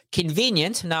your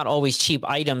convenient, not always cheap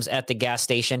items at the gas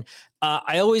station.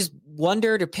 I always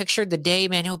wondered or pictured the day,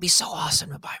 man, it would be so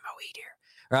awesome to buy my weed here,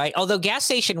 right? Although gas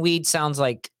station weed sounds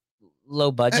like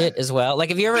low budget as well.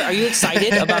 Are you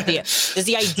excited about the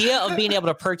idea of being able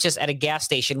to purchase at a gas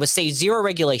station with, say, zero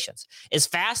regulations, as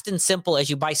fast and simple as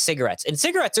you buy cigarettes? And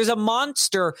cigarettes, there's a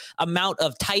monster amount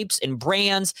of types and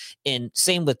brands, and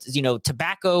same with,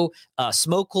 tobacco,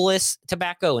 smokeless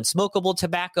tobacco and smokable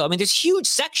tobacco. I mean, there's huge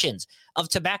sections of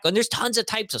tobacco, and there's tons of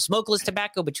types of smokeless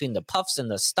tobacco between the puffs and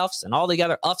the stuffs and all the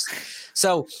other uffs.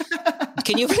 So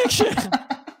can you picture?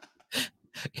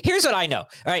 Here's what I know. All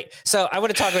right. So I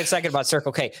want to talk for a second about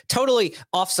Circle K. Totally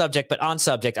off subject, but on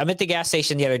subject. I'm at the gas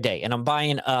station the other day and I'm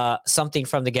buying something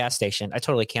from the gas station. I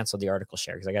totally canceled the article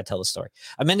share because I got to tell the story.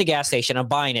 I'm in the gas station. I'm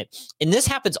buying it. And this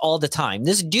happens all the time.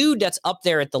 This dude that's up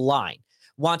there at the line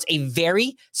wants a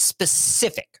very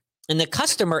specific, and the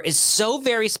customer is so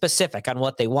very specific on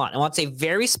what they want. It wants a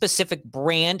very specific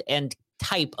brand and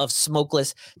type of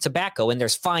smokeless tobacco, and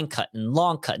there's fine cut and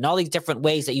long cut and all these different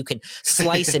ways that you can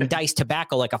slice and dice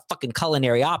tobacco like a fucking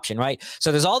culinary option, right?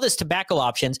 So there's all this tobacco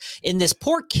options. In this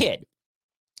poor kid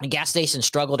gas stations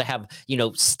struggle to have,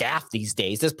 staff these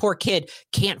days. This poor kid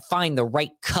can't find the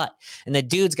right cut. And the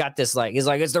dude's got this he's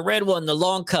like, it's the red one, the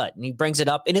long cut. And he brings it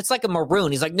up and it's like a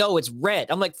maroon. He's like, no, it's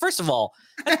red. I'm like, first of all,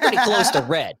 that's pretty close to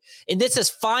red. And this is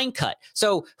fine cut.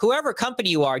 So whoever company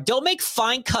you are, don't make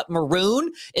fine cut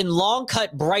maroon and long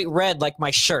cut bright red like my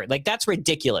shirt. Like that's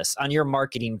ridiculous on your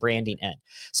marketing branding end.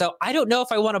 So I don't know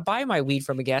if I want to buy my weed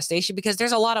from a gas station because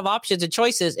there's a lot of options and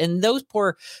choices. And those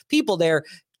poor people there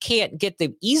can't get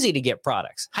the easy to get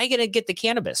products. How are you going to get the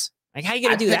cannabis? Like, how are you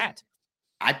going to do that?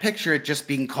 I picture it just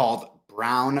being called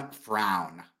brown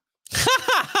frown.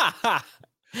 I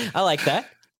like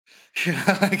that.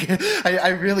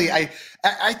 I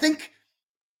think,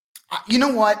 you know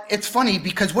what? It's funny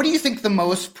because what do you think the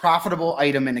most profitable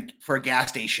item for a gas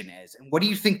station is? And what do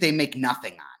you think they make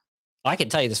nothing on? I can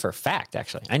tell you this for a fact,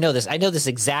 actually. I know this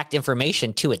exact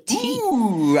information to a T.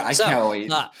 Ooh, I can't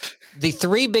wait. The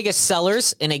 3 biggest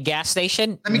sellers in a gas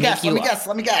station. Let me guess. All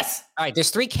right, there's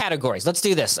 3 categories. Let's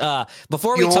do this.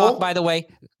 Before we talk, by the way,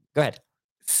 go ahead.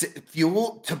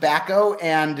 Fuel, tobacco,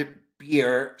 and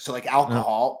beer. So like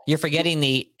alcohol. You're forgetting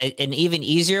an even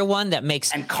easier one that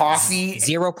makes and coffee.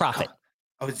 Zero profit.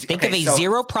 Think of a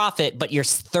zero profit, but you're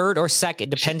third or second,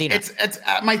 depending. It's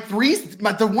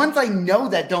the ones I know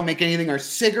that don't make anything are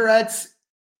cigarettes.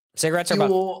 Cigarettes fuel, are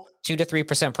about 2 to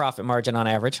 3% profit margin on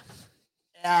average.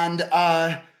 And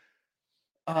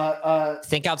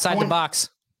think outside the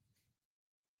box.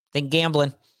 Think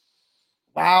gambling.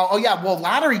 Wow. Oh yeah. Well,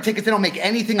 lottery tickets, they don't make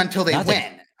anything until they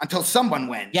win, until someone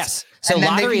wins. Yes. So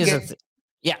lottery is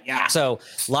yeah. So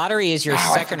lottery is your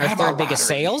second or third biggest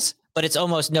sales, but it's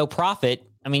almost no profit.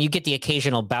 I mean, you get the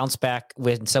occasional bounce back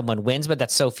when someone wins, but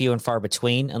that's so few and far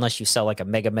between unless you sell like a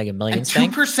mega millions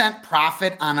thing. 2%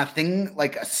 profit on a thing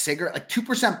like a cigarette, like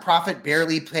 2% profit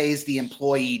barely pays the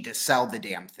employee to sell the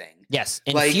damn thing. Yes.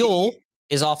 And fuel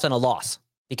is often a loss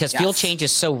because fuel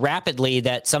changes so rapidly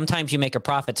that sometimes you make a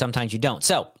profit, sometimes you don't.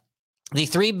 So the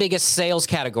 3 biggest sales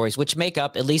categories, which make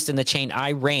up, at least in the chain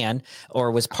I ran or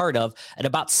was part of, at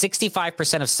about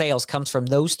 65% of sales comes from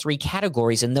those 3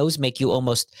 categories, and those make you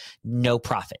almost no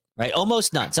profit, right?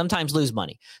 Almost none, sometimes lose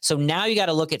money. So now you got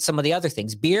to look at some of the other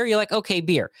things. Beer, you're like, okay,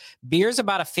 beer. Beer's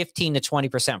about a 15 to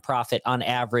 20% profit on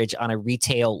average on a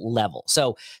retail level.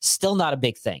 So still not a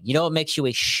big thing. You know what makes you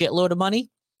a shitload of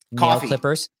money? Coffee. Nail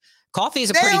clippers. Coffee is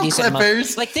a pretty decent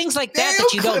amount. Like things like that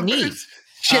you don't need.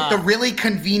 Shit, the really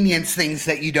convenience things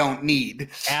that you don't need.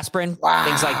 Aspirin,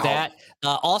 things like that.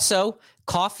 Also,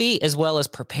 coffee as well as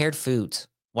prepared foods.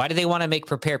 Why do they want to make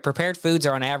prepared foods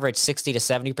are on average 60 to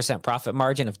 70% profit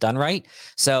margin if done right.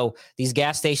 So these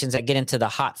gas stations that get into the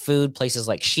hot food, places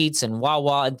like Sheetz and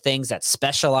Wawa and things that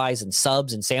specialize in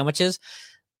subs and sandwiches,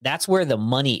 that's where the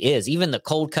money is. Even the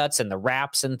cold cuts and the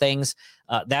wraps and things,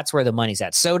 that's where the money's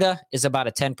at. Soda is about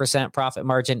a 10% profit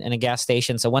margin in a gas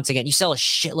station. So once again, you sell a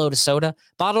shitload of soda.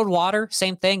 Bottled water,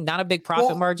 same thing, not a big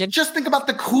profit margin. Just think about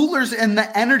the coolers and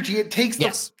the energy it takes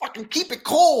to fucking keep it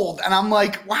cold. And I'm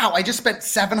like, wow, I just spent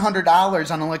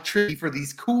 $700 on electricity for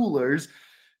these coolers.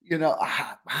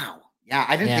 Wow. Yeah,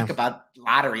 I didn't think about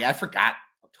lottery. I forgot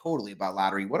totally about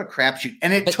lottery. What a crapshoot.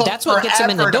 And it took that's what gets them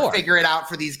in the door to figure it out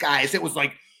for these guys. It was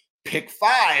like, pick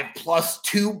 5 plus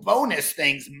 2 bonus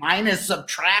things minus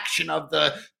subtraction of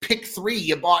the pick 3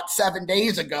 you bought 7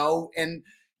 days ago, and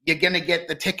you're going to get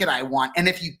the ticket I want. And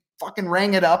if you fucking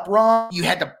rang it up wrong, you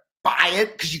had to buy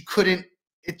it because you couldn't.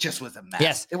 It just was a mess.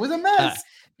 Yes. It was a mess.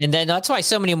 And then that's why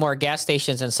so many more gas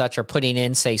stations and such are putting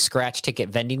in, say, scratch ticket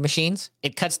vending machines.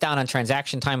 It cuts down on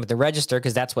transaction time at the register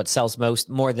because that's what sells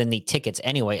more than the tickets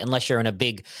anyway, unless you're in a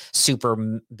big super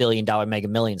 $1 billion mega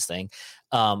millions thing.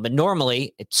 But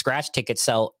normally, scratch tickets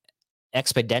sell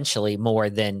exponentially more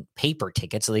than paper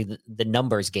tickets, the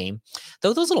numbers game.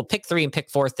 Though those little pick 3 and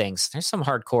pick 4 things, there's some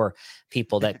hardcore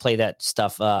people that play that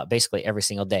stuff basically every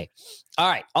single day. All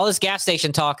right, all this gas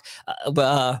station talk.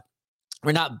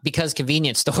 We're not because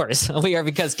convenience stores. We are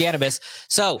because cannabis.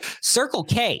 So Circle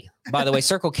K, by the way,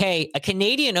 Circle K, a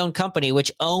Canadian-owned company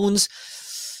which owns,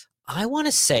 I want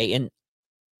to say, in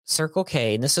Circle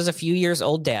K, and this is a few years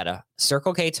old data,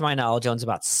 Circle K, to my knowledge, owns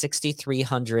about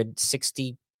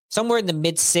 6,360, somewhere in the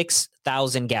mid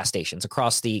 6,000 gas stations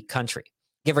across the country,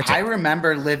 give or take. I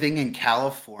remember living in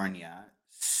California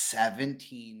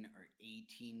 17 or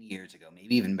 18 years ago,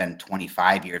 maybe even been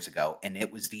 25 years ago, and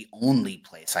it was the only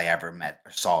place I ever met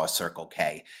or saw a Circle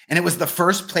K. And it was the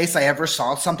first place I ever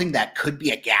saw something that could be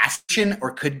a gas station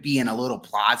or could be in a little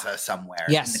plaza somewhere.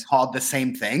 Yes. And it's called the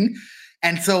same thing.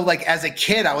 And so like as a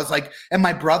kid, I was like, and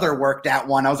my brother worked at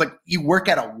one. I was like, you work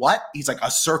at a what? He's like,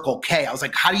 a Circle K. I was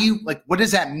like, how do you like, what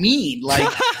does that mean?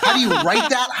 Like, how do you write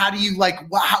that? How do you like,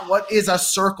 what is a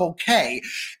Circle K?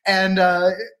 And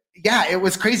yeah, it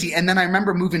was crazy. And then I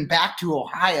remember moving back to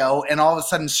Ohio, and all of a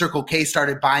sudden Circle K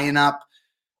started buying up.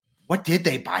 What did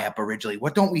they buy up originally?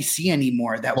 What don't we see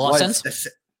anymore? That Lawson's? was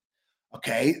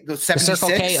okay. The The 76.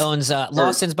 Circle K owns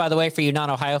Lawson's, by the way, for you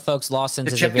non-Ohio folks.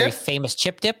 Lawson's is a very famous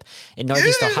chip dip in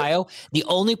Northeast Ohio. The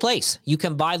only place you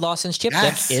can buy Lawson's chip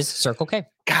dip is Circle K.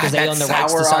 God, they that own the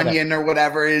rights to sour sell onion or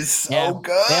whatever is so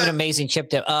good. They have an amazing chip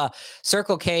dip.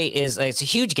 Circle K it's a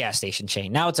huge gas station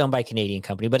chain. Now it's owned by a Canadian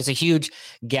company, but it's a huge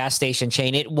gas station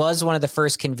chain. It was one of the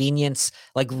first convenience,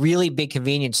 like really big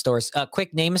convenience stores.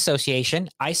 Quick name association.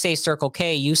 I say Circle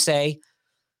K. You say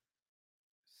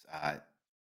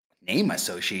name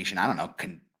association. I don't know.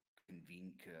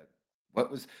 What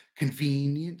was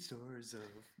convenience stores of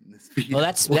this? Well,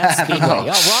 that's Speedway.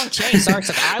 Oh, wrong chain. Sorry.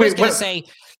 I was going to say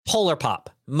Polar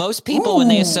Pop. Most people, when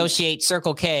they associate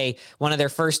Circle K, one of their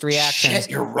first reactions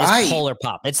you're right. is Polar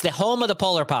Pop. It's the home of the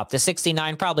Polar Pop. The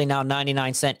 69, probably now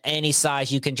 99 cent, any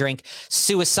size you can drink.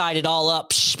 Suicide it all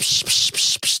up,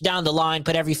 down the line,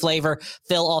 put every flavor,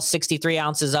 fill all 63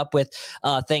 ounces up with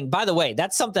thing. By the way,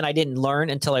 that's something I didn't learn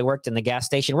until I worked in the gas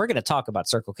station. We're going to talk about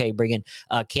Circle K bringing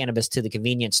cannabis to the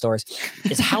convenience stores.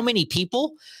 Is how many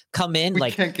people come in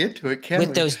we can't get to it,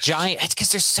 with those giant, it's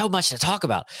because there's so much to talk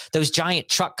about. Those giant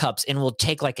truck cups, and we'll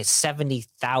take like a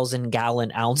 70,000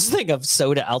 gallon ounce thing of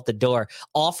soda out the door,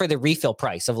 all for the refill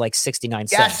price of like 69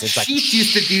 cents. It's Sheets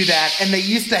used to do that, and they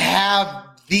used to have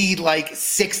the like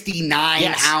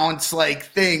 69 ounce like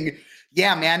thing.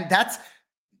 Yeah, man, that's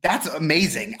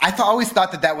amazing. Always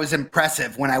thought that was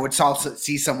impressive when I would also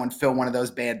see someone fill one of those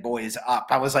bad boys up.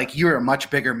 I was like, you're a much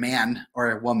bigger man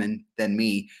or a woman than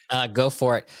me. Go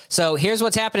for it. So here's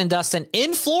what's happening, Dustin.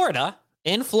 In Florida,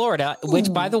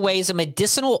 which by the way is a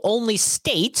medicinal only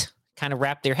state, kind of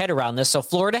wrap their head around this. So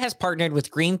Florida has partnered with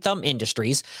Green Thumb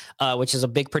Industries, which is a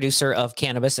big producer of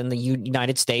cannabis in the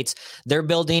United States. They're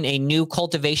building a new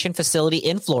cultivation facility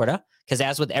in Florida because,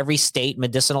 as with every state,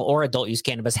 medicinal or adult use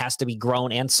cannabis has to be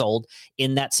grown and sold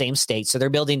in that same state. So they're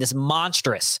building this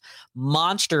monstrous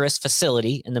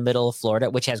facility in the middle of Florida,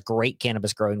 which has great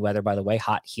cannabis growing weather, by the way,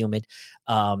 hot, humid,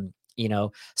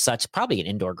 such, probably an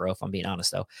indoor grow, if I'm being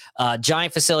honest, though.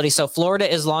 Giant facility. So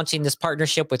Florida is launching this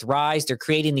partnership with Rise. They're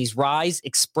creating these Rise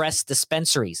Express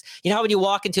dispensaries. You know how when you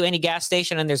walk into any gas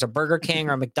station and there's a Burger King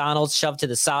or a McDonald's shoved to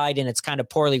the side and it's kind of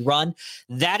poorly run?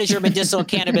 That is your medicinal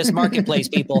cannabis marketplace,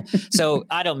 people. So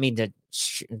I don't mean to,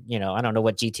 I don't know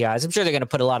what GTI is. I'm sure they're going to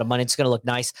put a lot of money. It's going to look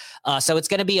nice. So it's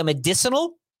going to be a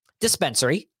medicinal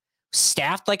dispensary,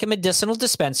 staffed like a medicinal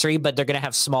dispensary, but they're going to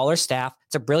have smaller staff.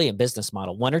 It's a brilliant business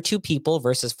model. 1 or 2 people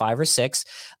versus 5 or 6.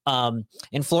 And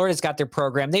Florida's got their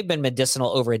program. They've been medicinal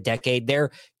over a decade.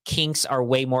 Their kinks are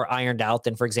way more ironed out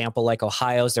than, for example, like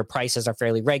Ohio's. Their prices are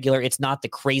fairly regular. It's not the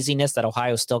craziness that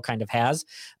Ohio still kind of has.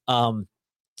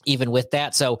 Even with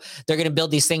that. So they're going to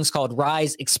build these things called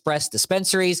Rise Express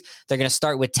dispensaries. They're going to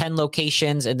start with 10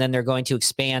 locations, and then they're going to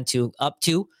expand to up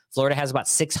to, Florida has about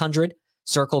 600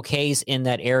 Circle K's in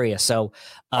that area. So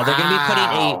they're going to be putting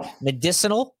a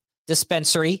medicinal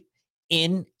dispensary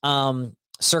in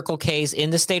Circle K's in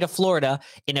the state of Florida.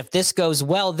 And if this goes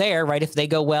well there, right, if they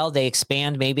go well, they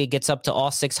expand, maybe it gets up to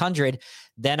all 600,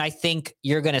 then I think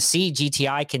you're going to see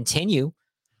GTI continue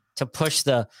to push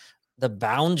the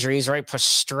boundaries, right?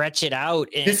 Stretch it out.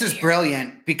 This is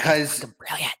brilliant because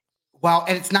well,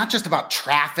 and it's not just about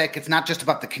traffic. It's not just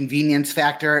about the convenience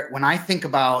factor. When I think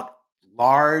about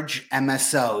large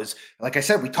MSOs, like I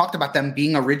said, we talked about them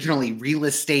being originally real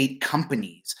estate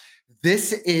companies.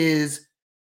 This is,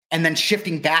 and then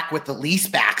shifting back with the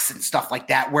leasebacks and stuff like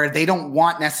that, where they don't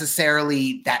want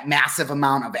necessarily that massive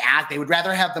amount of ad. They would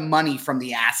rather have the money from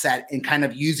the asset and kind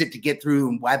of use it to get through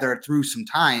and weather through some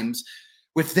times.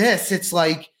 With this, it's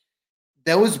like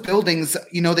those buildings,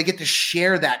 they get to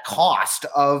share that cost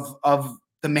of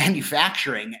the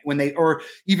manufacturing when they, or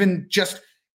even just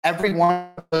every one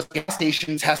of those gas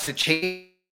stations has to change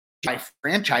by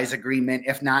franchise agreement,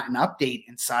 if not an update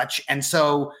and such. And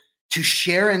so to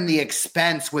share in the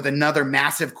expense with another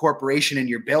massive corporation in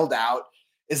your build out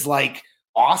is like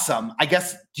awesome. I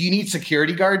guess, do you need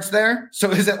security guards there? So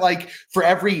is it like for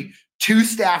every 2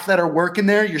 staff that are working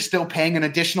there, you're still paying an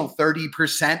additional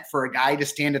 30% for a guy to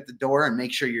stand at the door and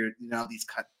make sure these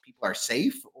people are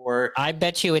safe? Or I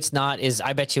bet you it's not.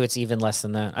 I bet you it's even less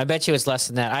than that. I bet you it's less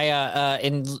than that.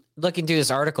 In looking through this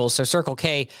article, so Circle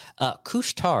K,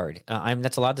 Couche-Tard.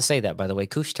 That's allowed to say that, by the way,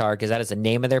 Couche-Tard, because that is the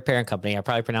name of their parent company. I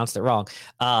probably pronounced it wrong.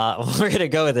 We're gonna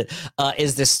go with it.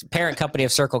 Is this parent company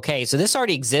of Circle K? So this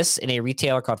already exists in a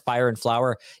retailer called Fire and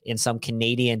Flower in some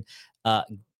Canadian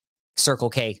Circle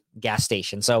K gas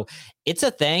station. So it's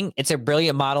a thing. It's a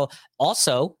brilliant model.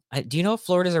 Also, do you know if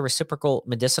Florida is a reciprocal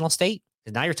medicinal state?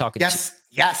 Now you're talking.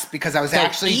 Yes, because I was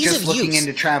actually just looking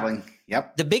into traveling.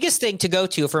 Yep. The biggest thing to go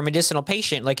to for a medicinal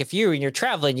patient, like if you're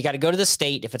traveling, you got to go to the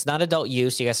state. If it's not adult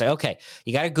use, you got to say, okay,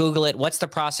 you got to Google it. What's the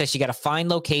process? You got to find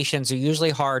locations. They're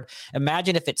usually hard.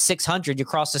 Imagine if it's 600, you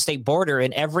cross the state border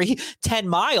and every 10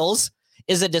 miles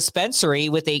is a dispensary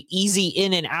with a easy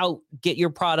in and out, get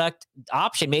your product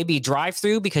option, maybe drive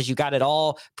through because you got it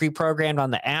all pre-programmed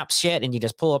on the app shit and you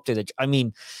just pull up to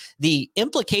the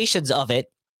implications of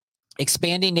it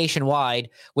expanding nationwide,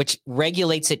 which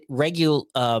regulates it,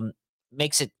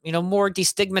 makes it, more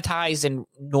destigmatized and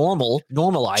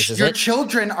normalizes Your it.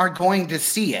 children are going to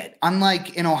see it.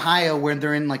 Unlike in Ohio, where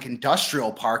they're in like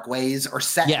industrial parkways or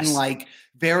set in like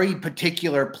very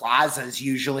particular plazas.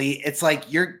 Usually it's like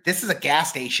this is a gas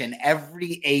station.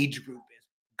 Every age group is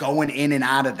going in and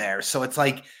out of there. So it's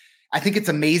like, I think it's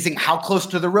amazing how close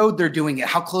to the road they're doing it,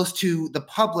 how close to the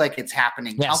public it's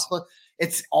happening, how close.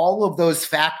 It's all of those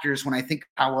factors. When I think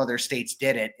how other states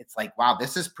did it, it's like, wow,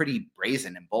 this is pretty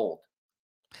brazen and bold.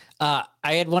 I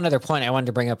had one other point I wanted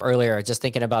to bring up earlier, just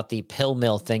thinking about the pill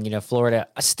mill thing. Florida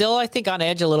still, I think, on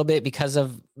edge a little bit because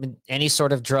of any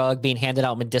sort of drug being handed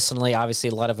out medicinally. Obviously,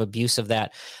 a lot of abuse of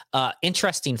that.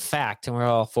 Interesting fact, and we're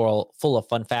all full of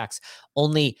fun facts.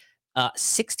 Only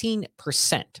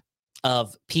 16%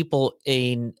 of people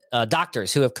in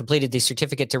doctors who have completed the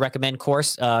certificate to recommend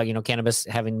course, cannabis,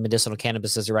 having medicinal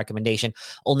cannabis as a recommendation,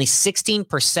 only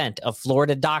 16% of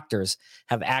Florida doctors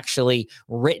have actually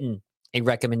written a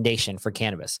recommendation for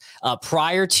cannabis.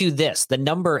 Prior to this, the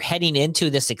number heading into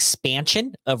this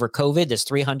expansion over COVID, this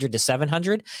 300 to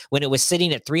 700, when it was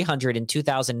sitting at 300 in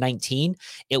 2019,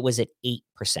 it was at 8%.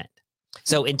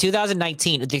 So in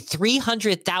 2019, the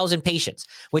 300,000 patients,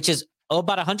 which is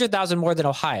about 100,000 more than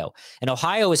Ohio. And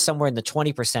Ohio is somewhere in the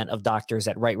 20% of doctors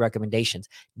that write recommendations.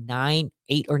 8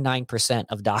 or 9%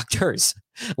 of doctors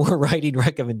were writing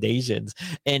recommendations.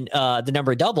 And the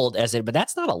number doubled but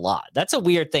that's not a lot. That's a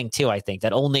weird thing too, I think,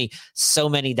 that only so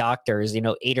many doctors, 8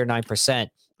 or 9%,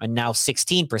 and now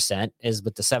 16% is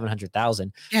with the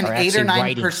 700,000. And 8 or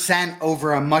 9%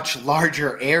 over a much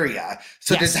larger area.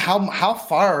 So how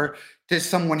far does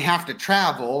someone have to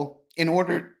travel in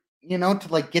order to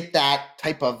like get that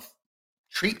type of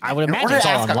treatment? I would imagine it's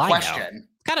all online now.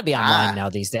 It's got to be online now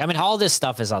these days. I mean, all this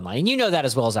stuff is online, and you know that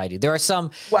as well as I do. There are some,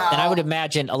 and I would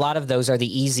imagine a lot of those are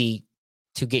the easy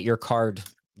to get your card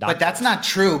doctors. But that's not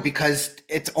true, because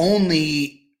it's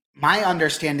only, my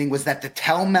understanding was that the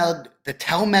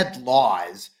telemed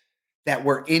laws that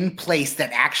were in place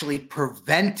that actually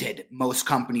prevented most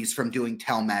companies from doing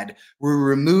telemed were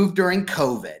removed during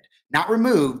COVID. Not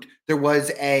removed. There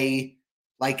was a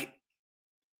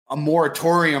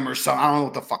moratorium or something. I don't know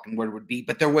what the fucking word would be,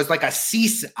 but there was like a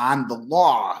cease on the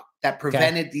law that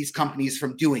prevented these companies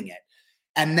from doing it.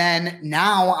 And then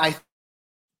now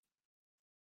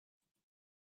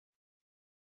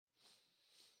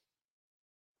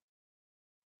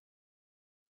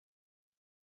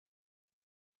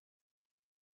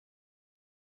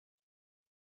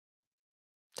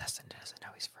Dustin doesn't know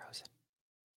he's frozen.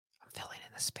 I'm filling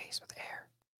in the space with air.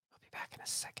 I'll be back in a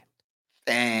second.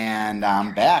 And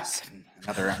I'm back.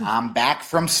 I'm back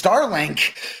from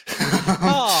Starlink.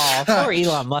 Oh, poor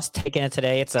Elon Musk taking it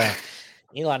today. It's a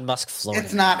Elon Musk floating.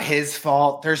 It's not his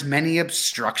fault. There's many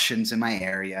obstructions in my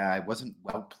area. I wasn't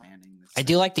well planning this. I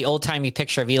do like the old timey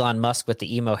picture of Elon Musk with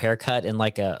the emo haircut and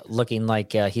looking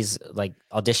like he's like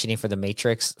auditioning for the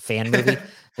Matrix fan movie.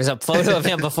 There's a photo of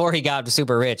him before he got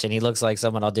super rich, and he looks like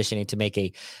someone auditioning to make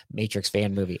a Matrix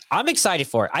fan movie. I'm excited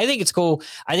for it. I think it's cool.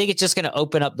 I think it's just going to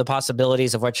open up the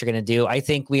possibilities of what you're going to do. I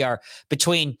think we are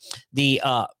between the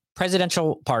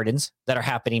presidential pardons that are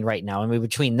happening right now, and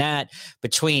between the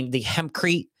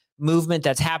hempcrete movement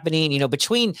that's happening,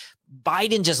 between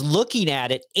Biden just looking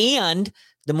at it and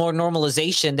the more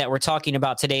normalization that we're talking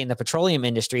about today in the petroleum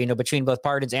industry, between both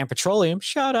pardons and petroleum.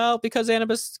 Shout out because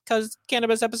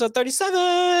cannabis episode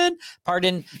 37,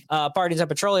 pardons and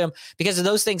petroleum, because of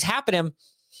those things happening,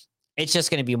 it's just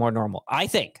going to be more normal. I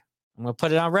think I'm going to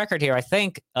put it on record here. I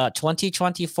think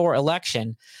 2024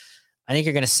 election, I think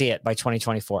you're going to see it by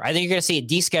 2024. I think you're going to see it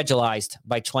deschedulized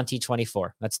by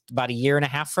 2024. That's about a year and a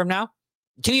half from now,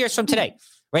 2 years from today,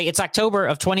 right? It's October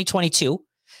of 2022.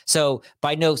 So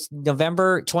by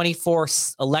November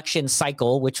 24th election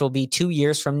cycle, which will be 2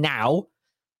 years from now,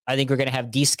 I think we're going to have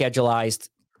deschedulized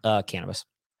cannabis.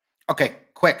 Okay,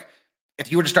 quick.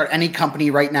 If you were to start any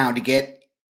company right now to get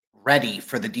ready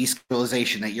for the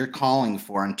deschedulization that you're calling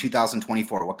for in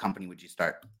 2024, what company would you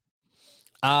start?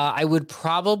 I would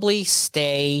probably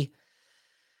stay.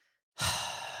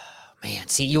 Man,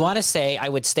 see, you want to say I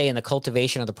would stay in the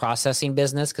cultivation or the processing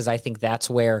business because I think that's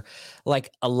where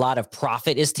like a lot of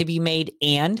profit is to be made.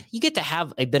 And you get to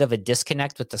have a bit of a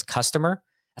disconnect with this customer.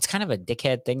 That's kind of a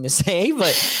dickhead thing to say,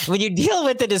 but when you deal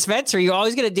with the dispensary, you're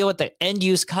always going to deal with the end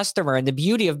use customer. And the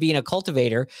beauty of being a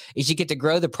cultivator is you get to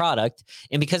grow the product.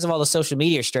 And because of all the social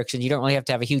media restrictions, you don't really have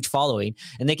to have a huge following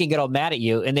and they can get all mad at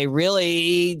you. And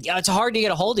it's hard to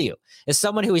get a hold of you. As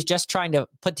someone who is just trying to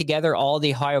put together all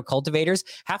the Ohio cultivators,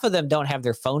 half of them don't have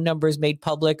their phone numbers made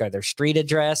public or their street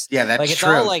address. Yeah, that's like it's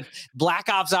true. all like black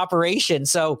ops operation.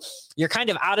 So you're kind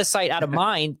of out of sight, out of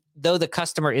mind, though the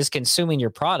customer is consuming your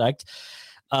product.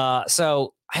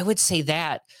 So I would say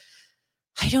that.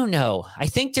 I don't know. I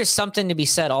think there's something to be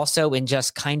said also in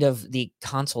just kind of the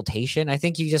consultation. I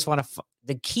think you just want to,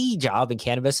 the key job in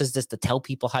cannabis is just to tell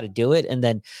people how to do it and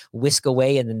then whisk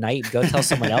away in the night, go tell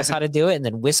someone else how to do it and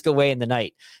then whisk away in the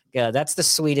night. Yeah, that's the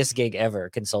sweetest gig ever,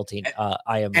 consulting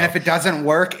IMO. And if it doesn't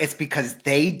work, it's because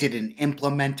they didn't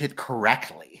implement it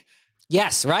correctly.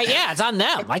 Yes, right. Yeah, it's on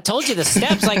them. I told you the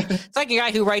steps. Like it's like a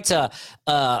guy who writes a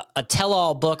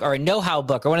tell-all book or a know-how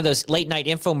book or one of those late-night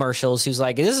infomercials who's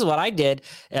like, "This is what I did.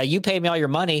 You paid me all your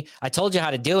money. I told you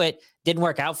how to do it. Didn't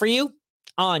work out for you.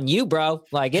 On you, bro.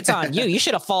 Like it's on you. You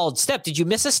should have followed step. Did you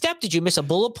miss a step? Did you miss a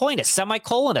bullet point, a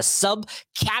semicolon, a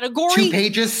subcategory? 2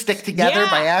 pages stick together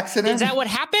by accident. Is that what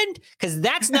happened? Because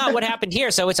that's not what happened here.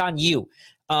 So it's on you.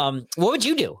 What would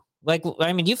you do? Like,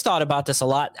 I mean, you've thought about this a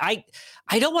lot.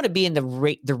 I don't want to be in the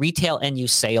retail end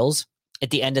use sales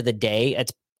at the end of the day.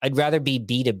 I'd rather be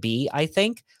B2B, I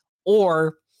think,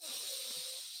 or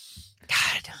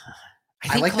God,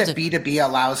 I like that B2B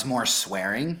allows more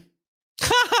swearing.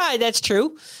 That's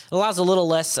true. It allows a little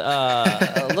less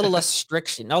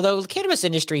restriction. Although the cannabis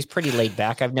industry is pretty laid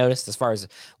back, I've noticed as far as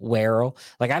wearable.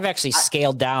 Like I've actually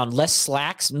scaled down less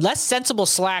slacks, less sensible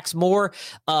slacks, more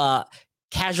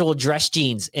casual dress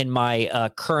jeans in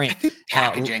my current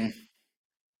packaging.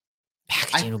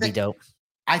 Packaging will be dope.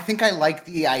 I think I like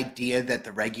the idea that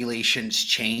the regulations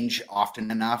change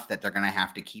often enough that they're going to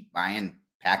have to keep buying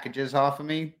packages off of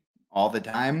me all the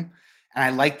time. And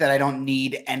I like that I don't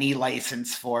need any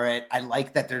license for it. I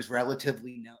like that there's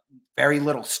very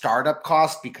little startup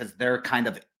cost because they're kind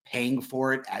of paying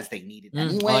for it as they need it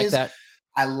anyways. I like that.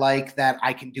 I like that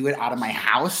I can do it out of my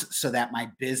house so that my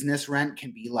business rent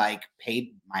can be like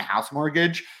paid my house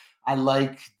mortgage. I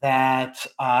like that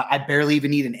I barely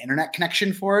even need an internet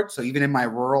connection for it. So even in my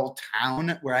rural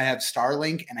town where I have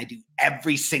Starlink and I do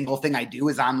every single thing I do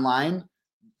is online,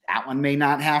 that one may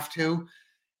not have to.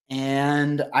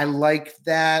 And I like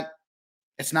that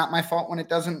it's not my fault when it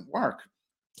doesn't work.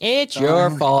 It's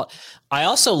your fault. I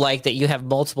also like that you have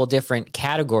multiple different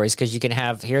categories because you can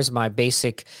have, here's my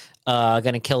basic, going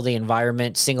to kill the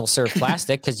environment, single serve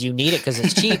plastic because you need it because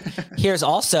it's cheap. Here's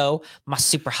also my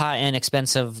super high end,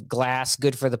 expensive glass,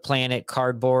 good for the planet,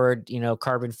 cardboard,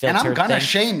 carbon filter. And I'm going to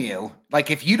shame you. Like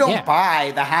if you don't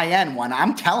buy the high end one,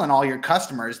 I'm telling all your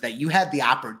customers that you had the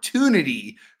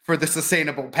opportunity for the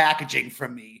sustainable packaging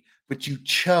from me, but you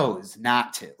chose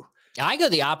not to. I go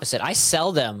the opposite. I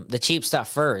sell them the cheap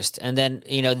stuff first and then,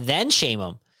 then shame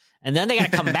them. And then they got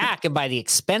to come back and buy the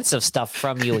expensive stuff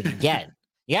from you again.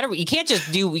 You can't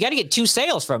just you got to get 2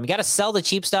 sales from them. You got to sell the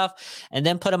cheap stuff and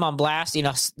then put them on blast,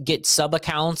 get sub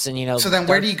accounts and, So then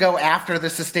where do you go after the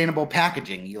sustainable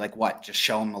packaging? You like what? Just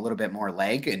show them a little bit more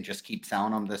leg and just keep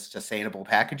selling them this sustainable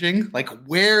packaging? Like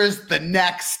where's the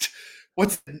next,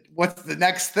 what's the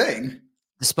next thing?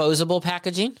 Disposable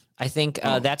packaging. I think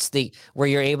that's where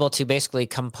you're able to basically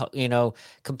completely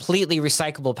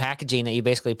recyclable packaging that you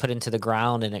basically put into the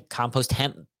ground and it compost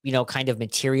hemp, kind of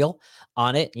material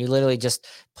on it. You literally just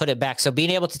put it back. So being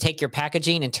able to take your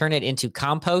packaging and turn it into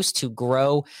compost to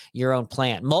grow your own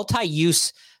plant,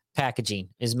 multi-use packaging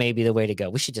is maybe the way to go.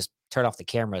 We should just turn off the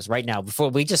cameras right now before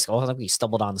we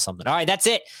stumbled onto something. All right, that's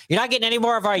it. You're not getting any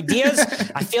more of our ideas.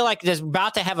 I feel like there's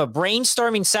about to have a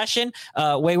brainstorming session.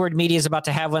 Wayward Media is about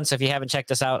to have one. So if you haven't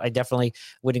checked us out, I definitely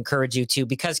would encourage you to,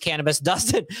 because cannabis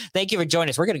does it. Thank you for joining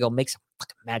us. We're going to go make some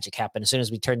fucking magic happen. As soon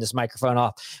as we turn this microphone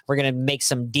off, we're going to make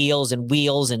some deals and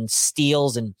wheels and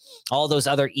steels and all those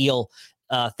other eel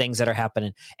things that are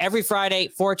happening every Friday,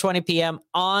 4:20 p.m.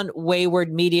 on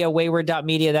Wayward Media,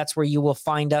 wayward.media. That's where you will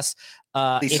find us.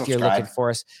 If you're looking for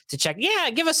us to check,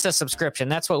 give us a subscription.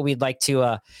 That's what we'd like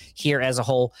to hear as a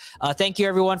whole. Thank you,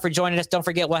 everyone, for joining us. Don't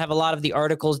forget, we'll have a lot of the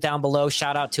articles down below.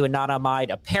 Shout out to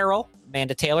Anonymide Apparel.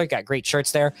 Amanda Taylor got great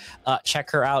shirts there.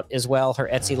 Check her out as well. Her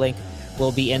Etsy link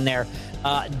will be in there.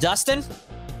 Dustin,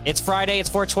 it's Friday. It's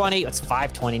 4:20. It's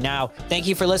 5:20 now. Thank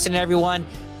you for listening, everyone.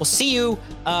 We'll see you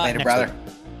later, next brother.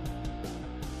 week.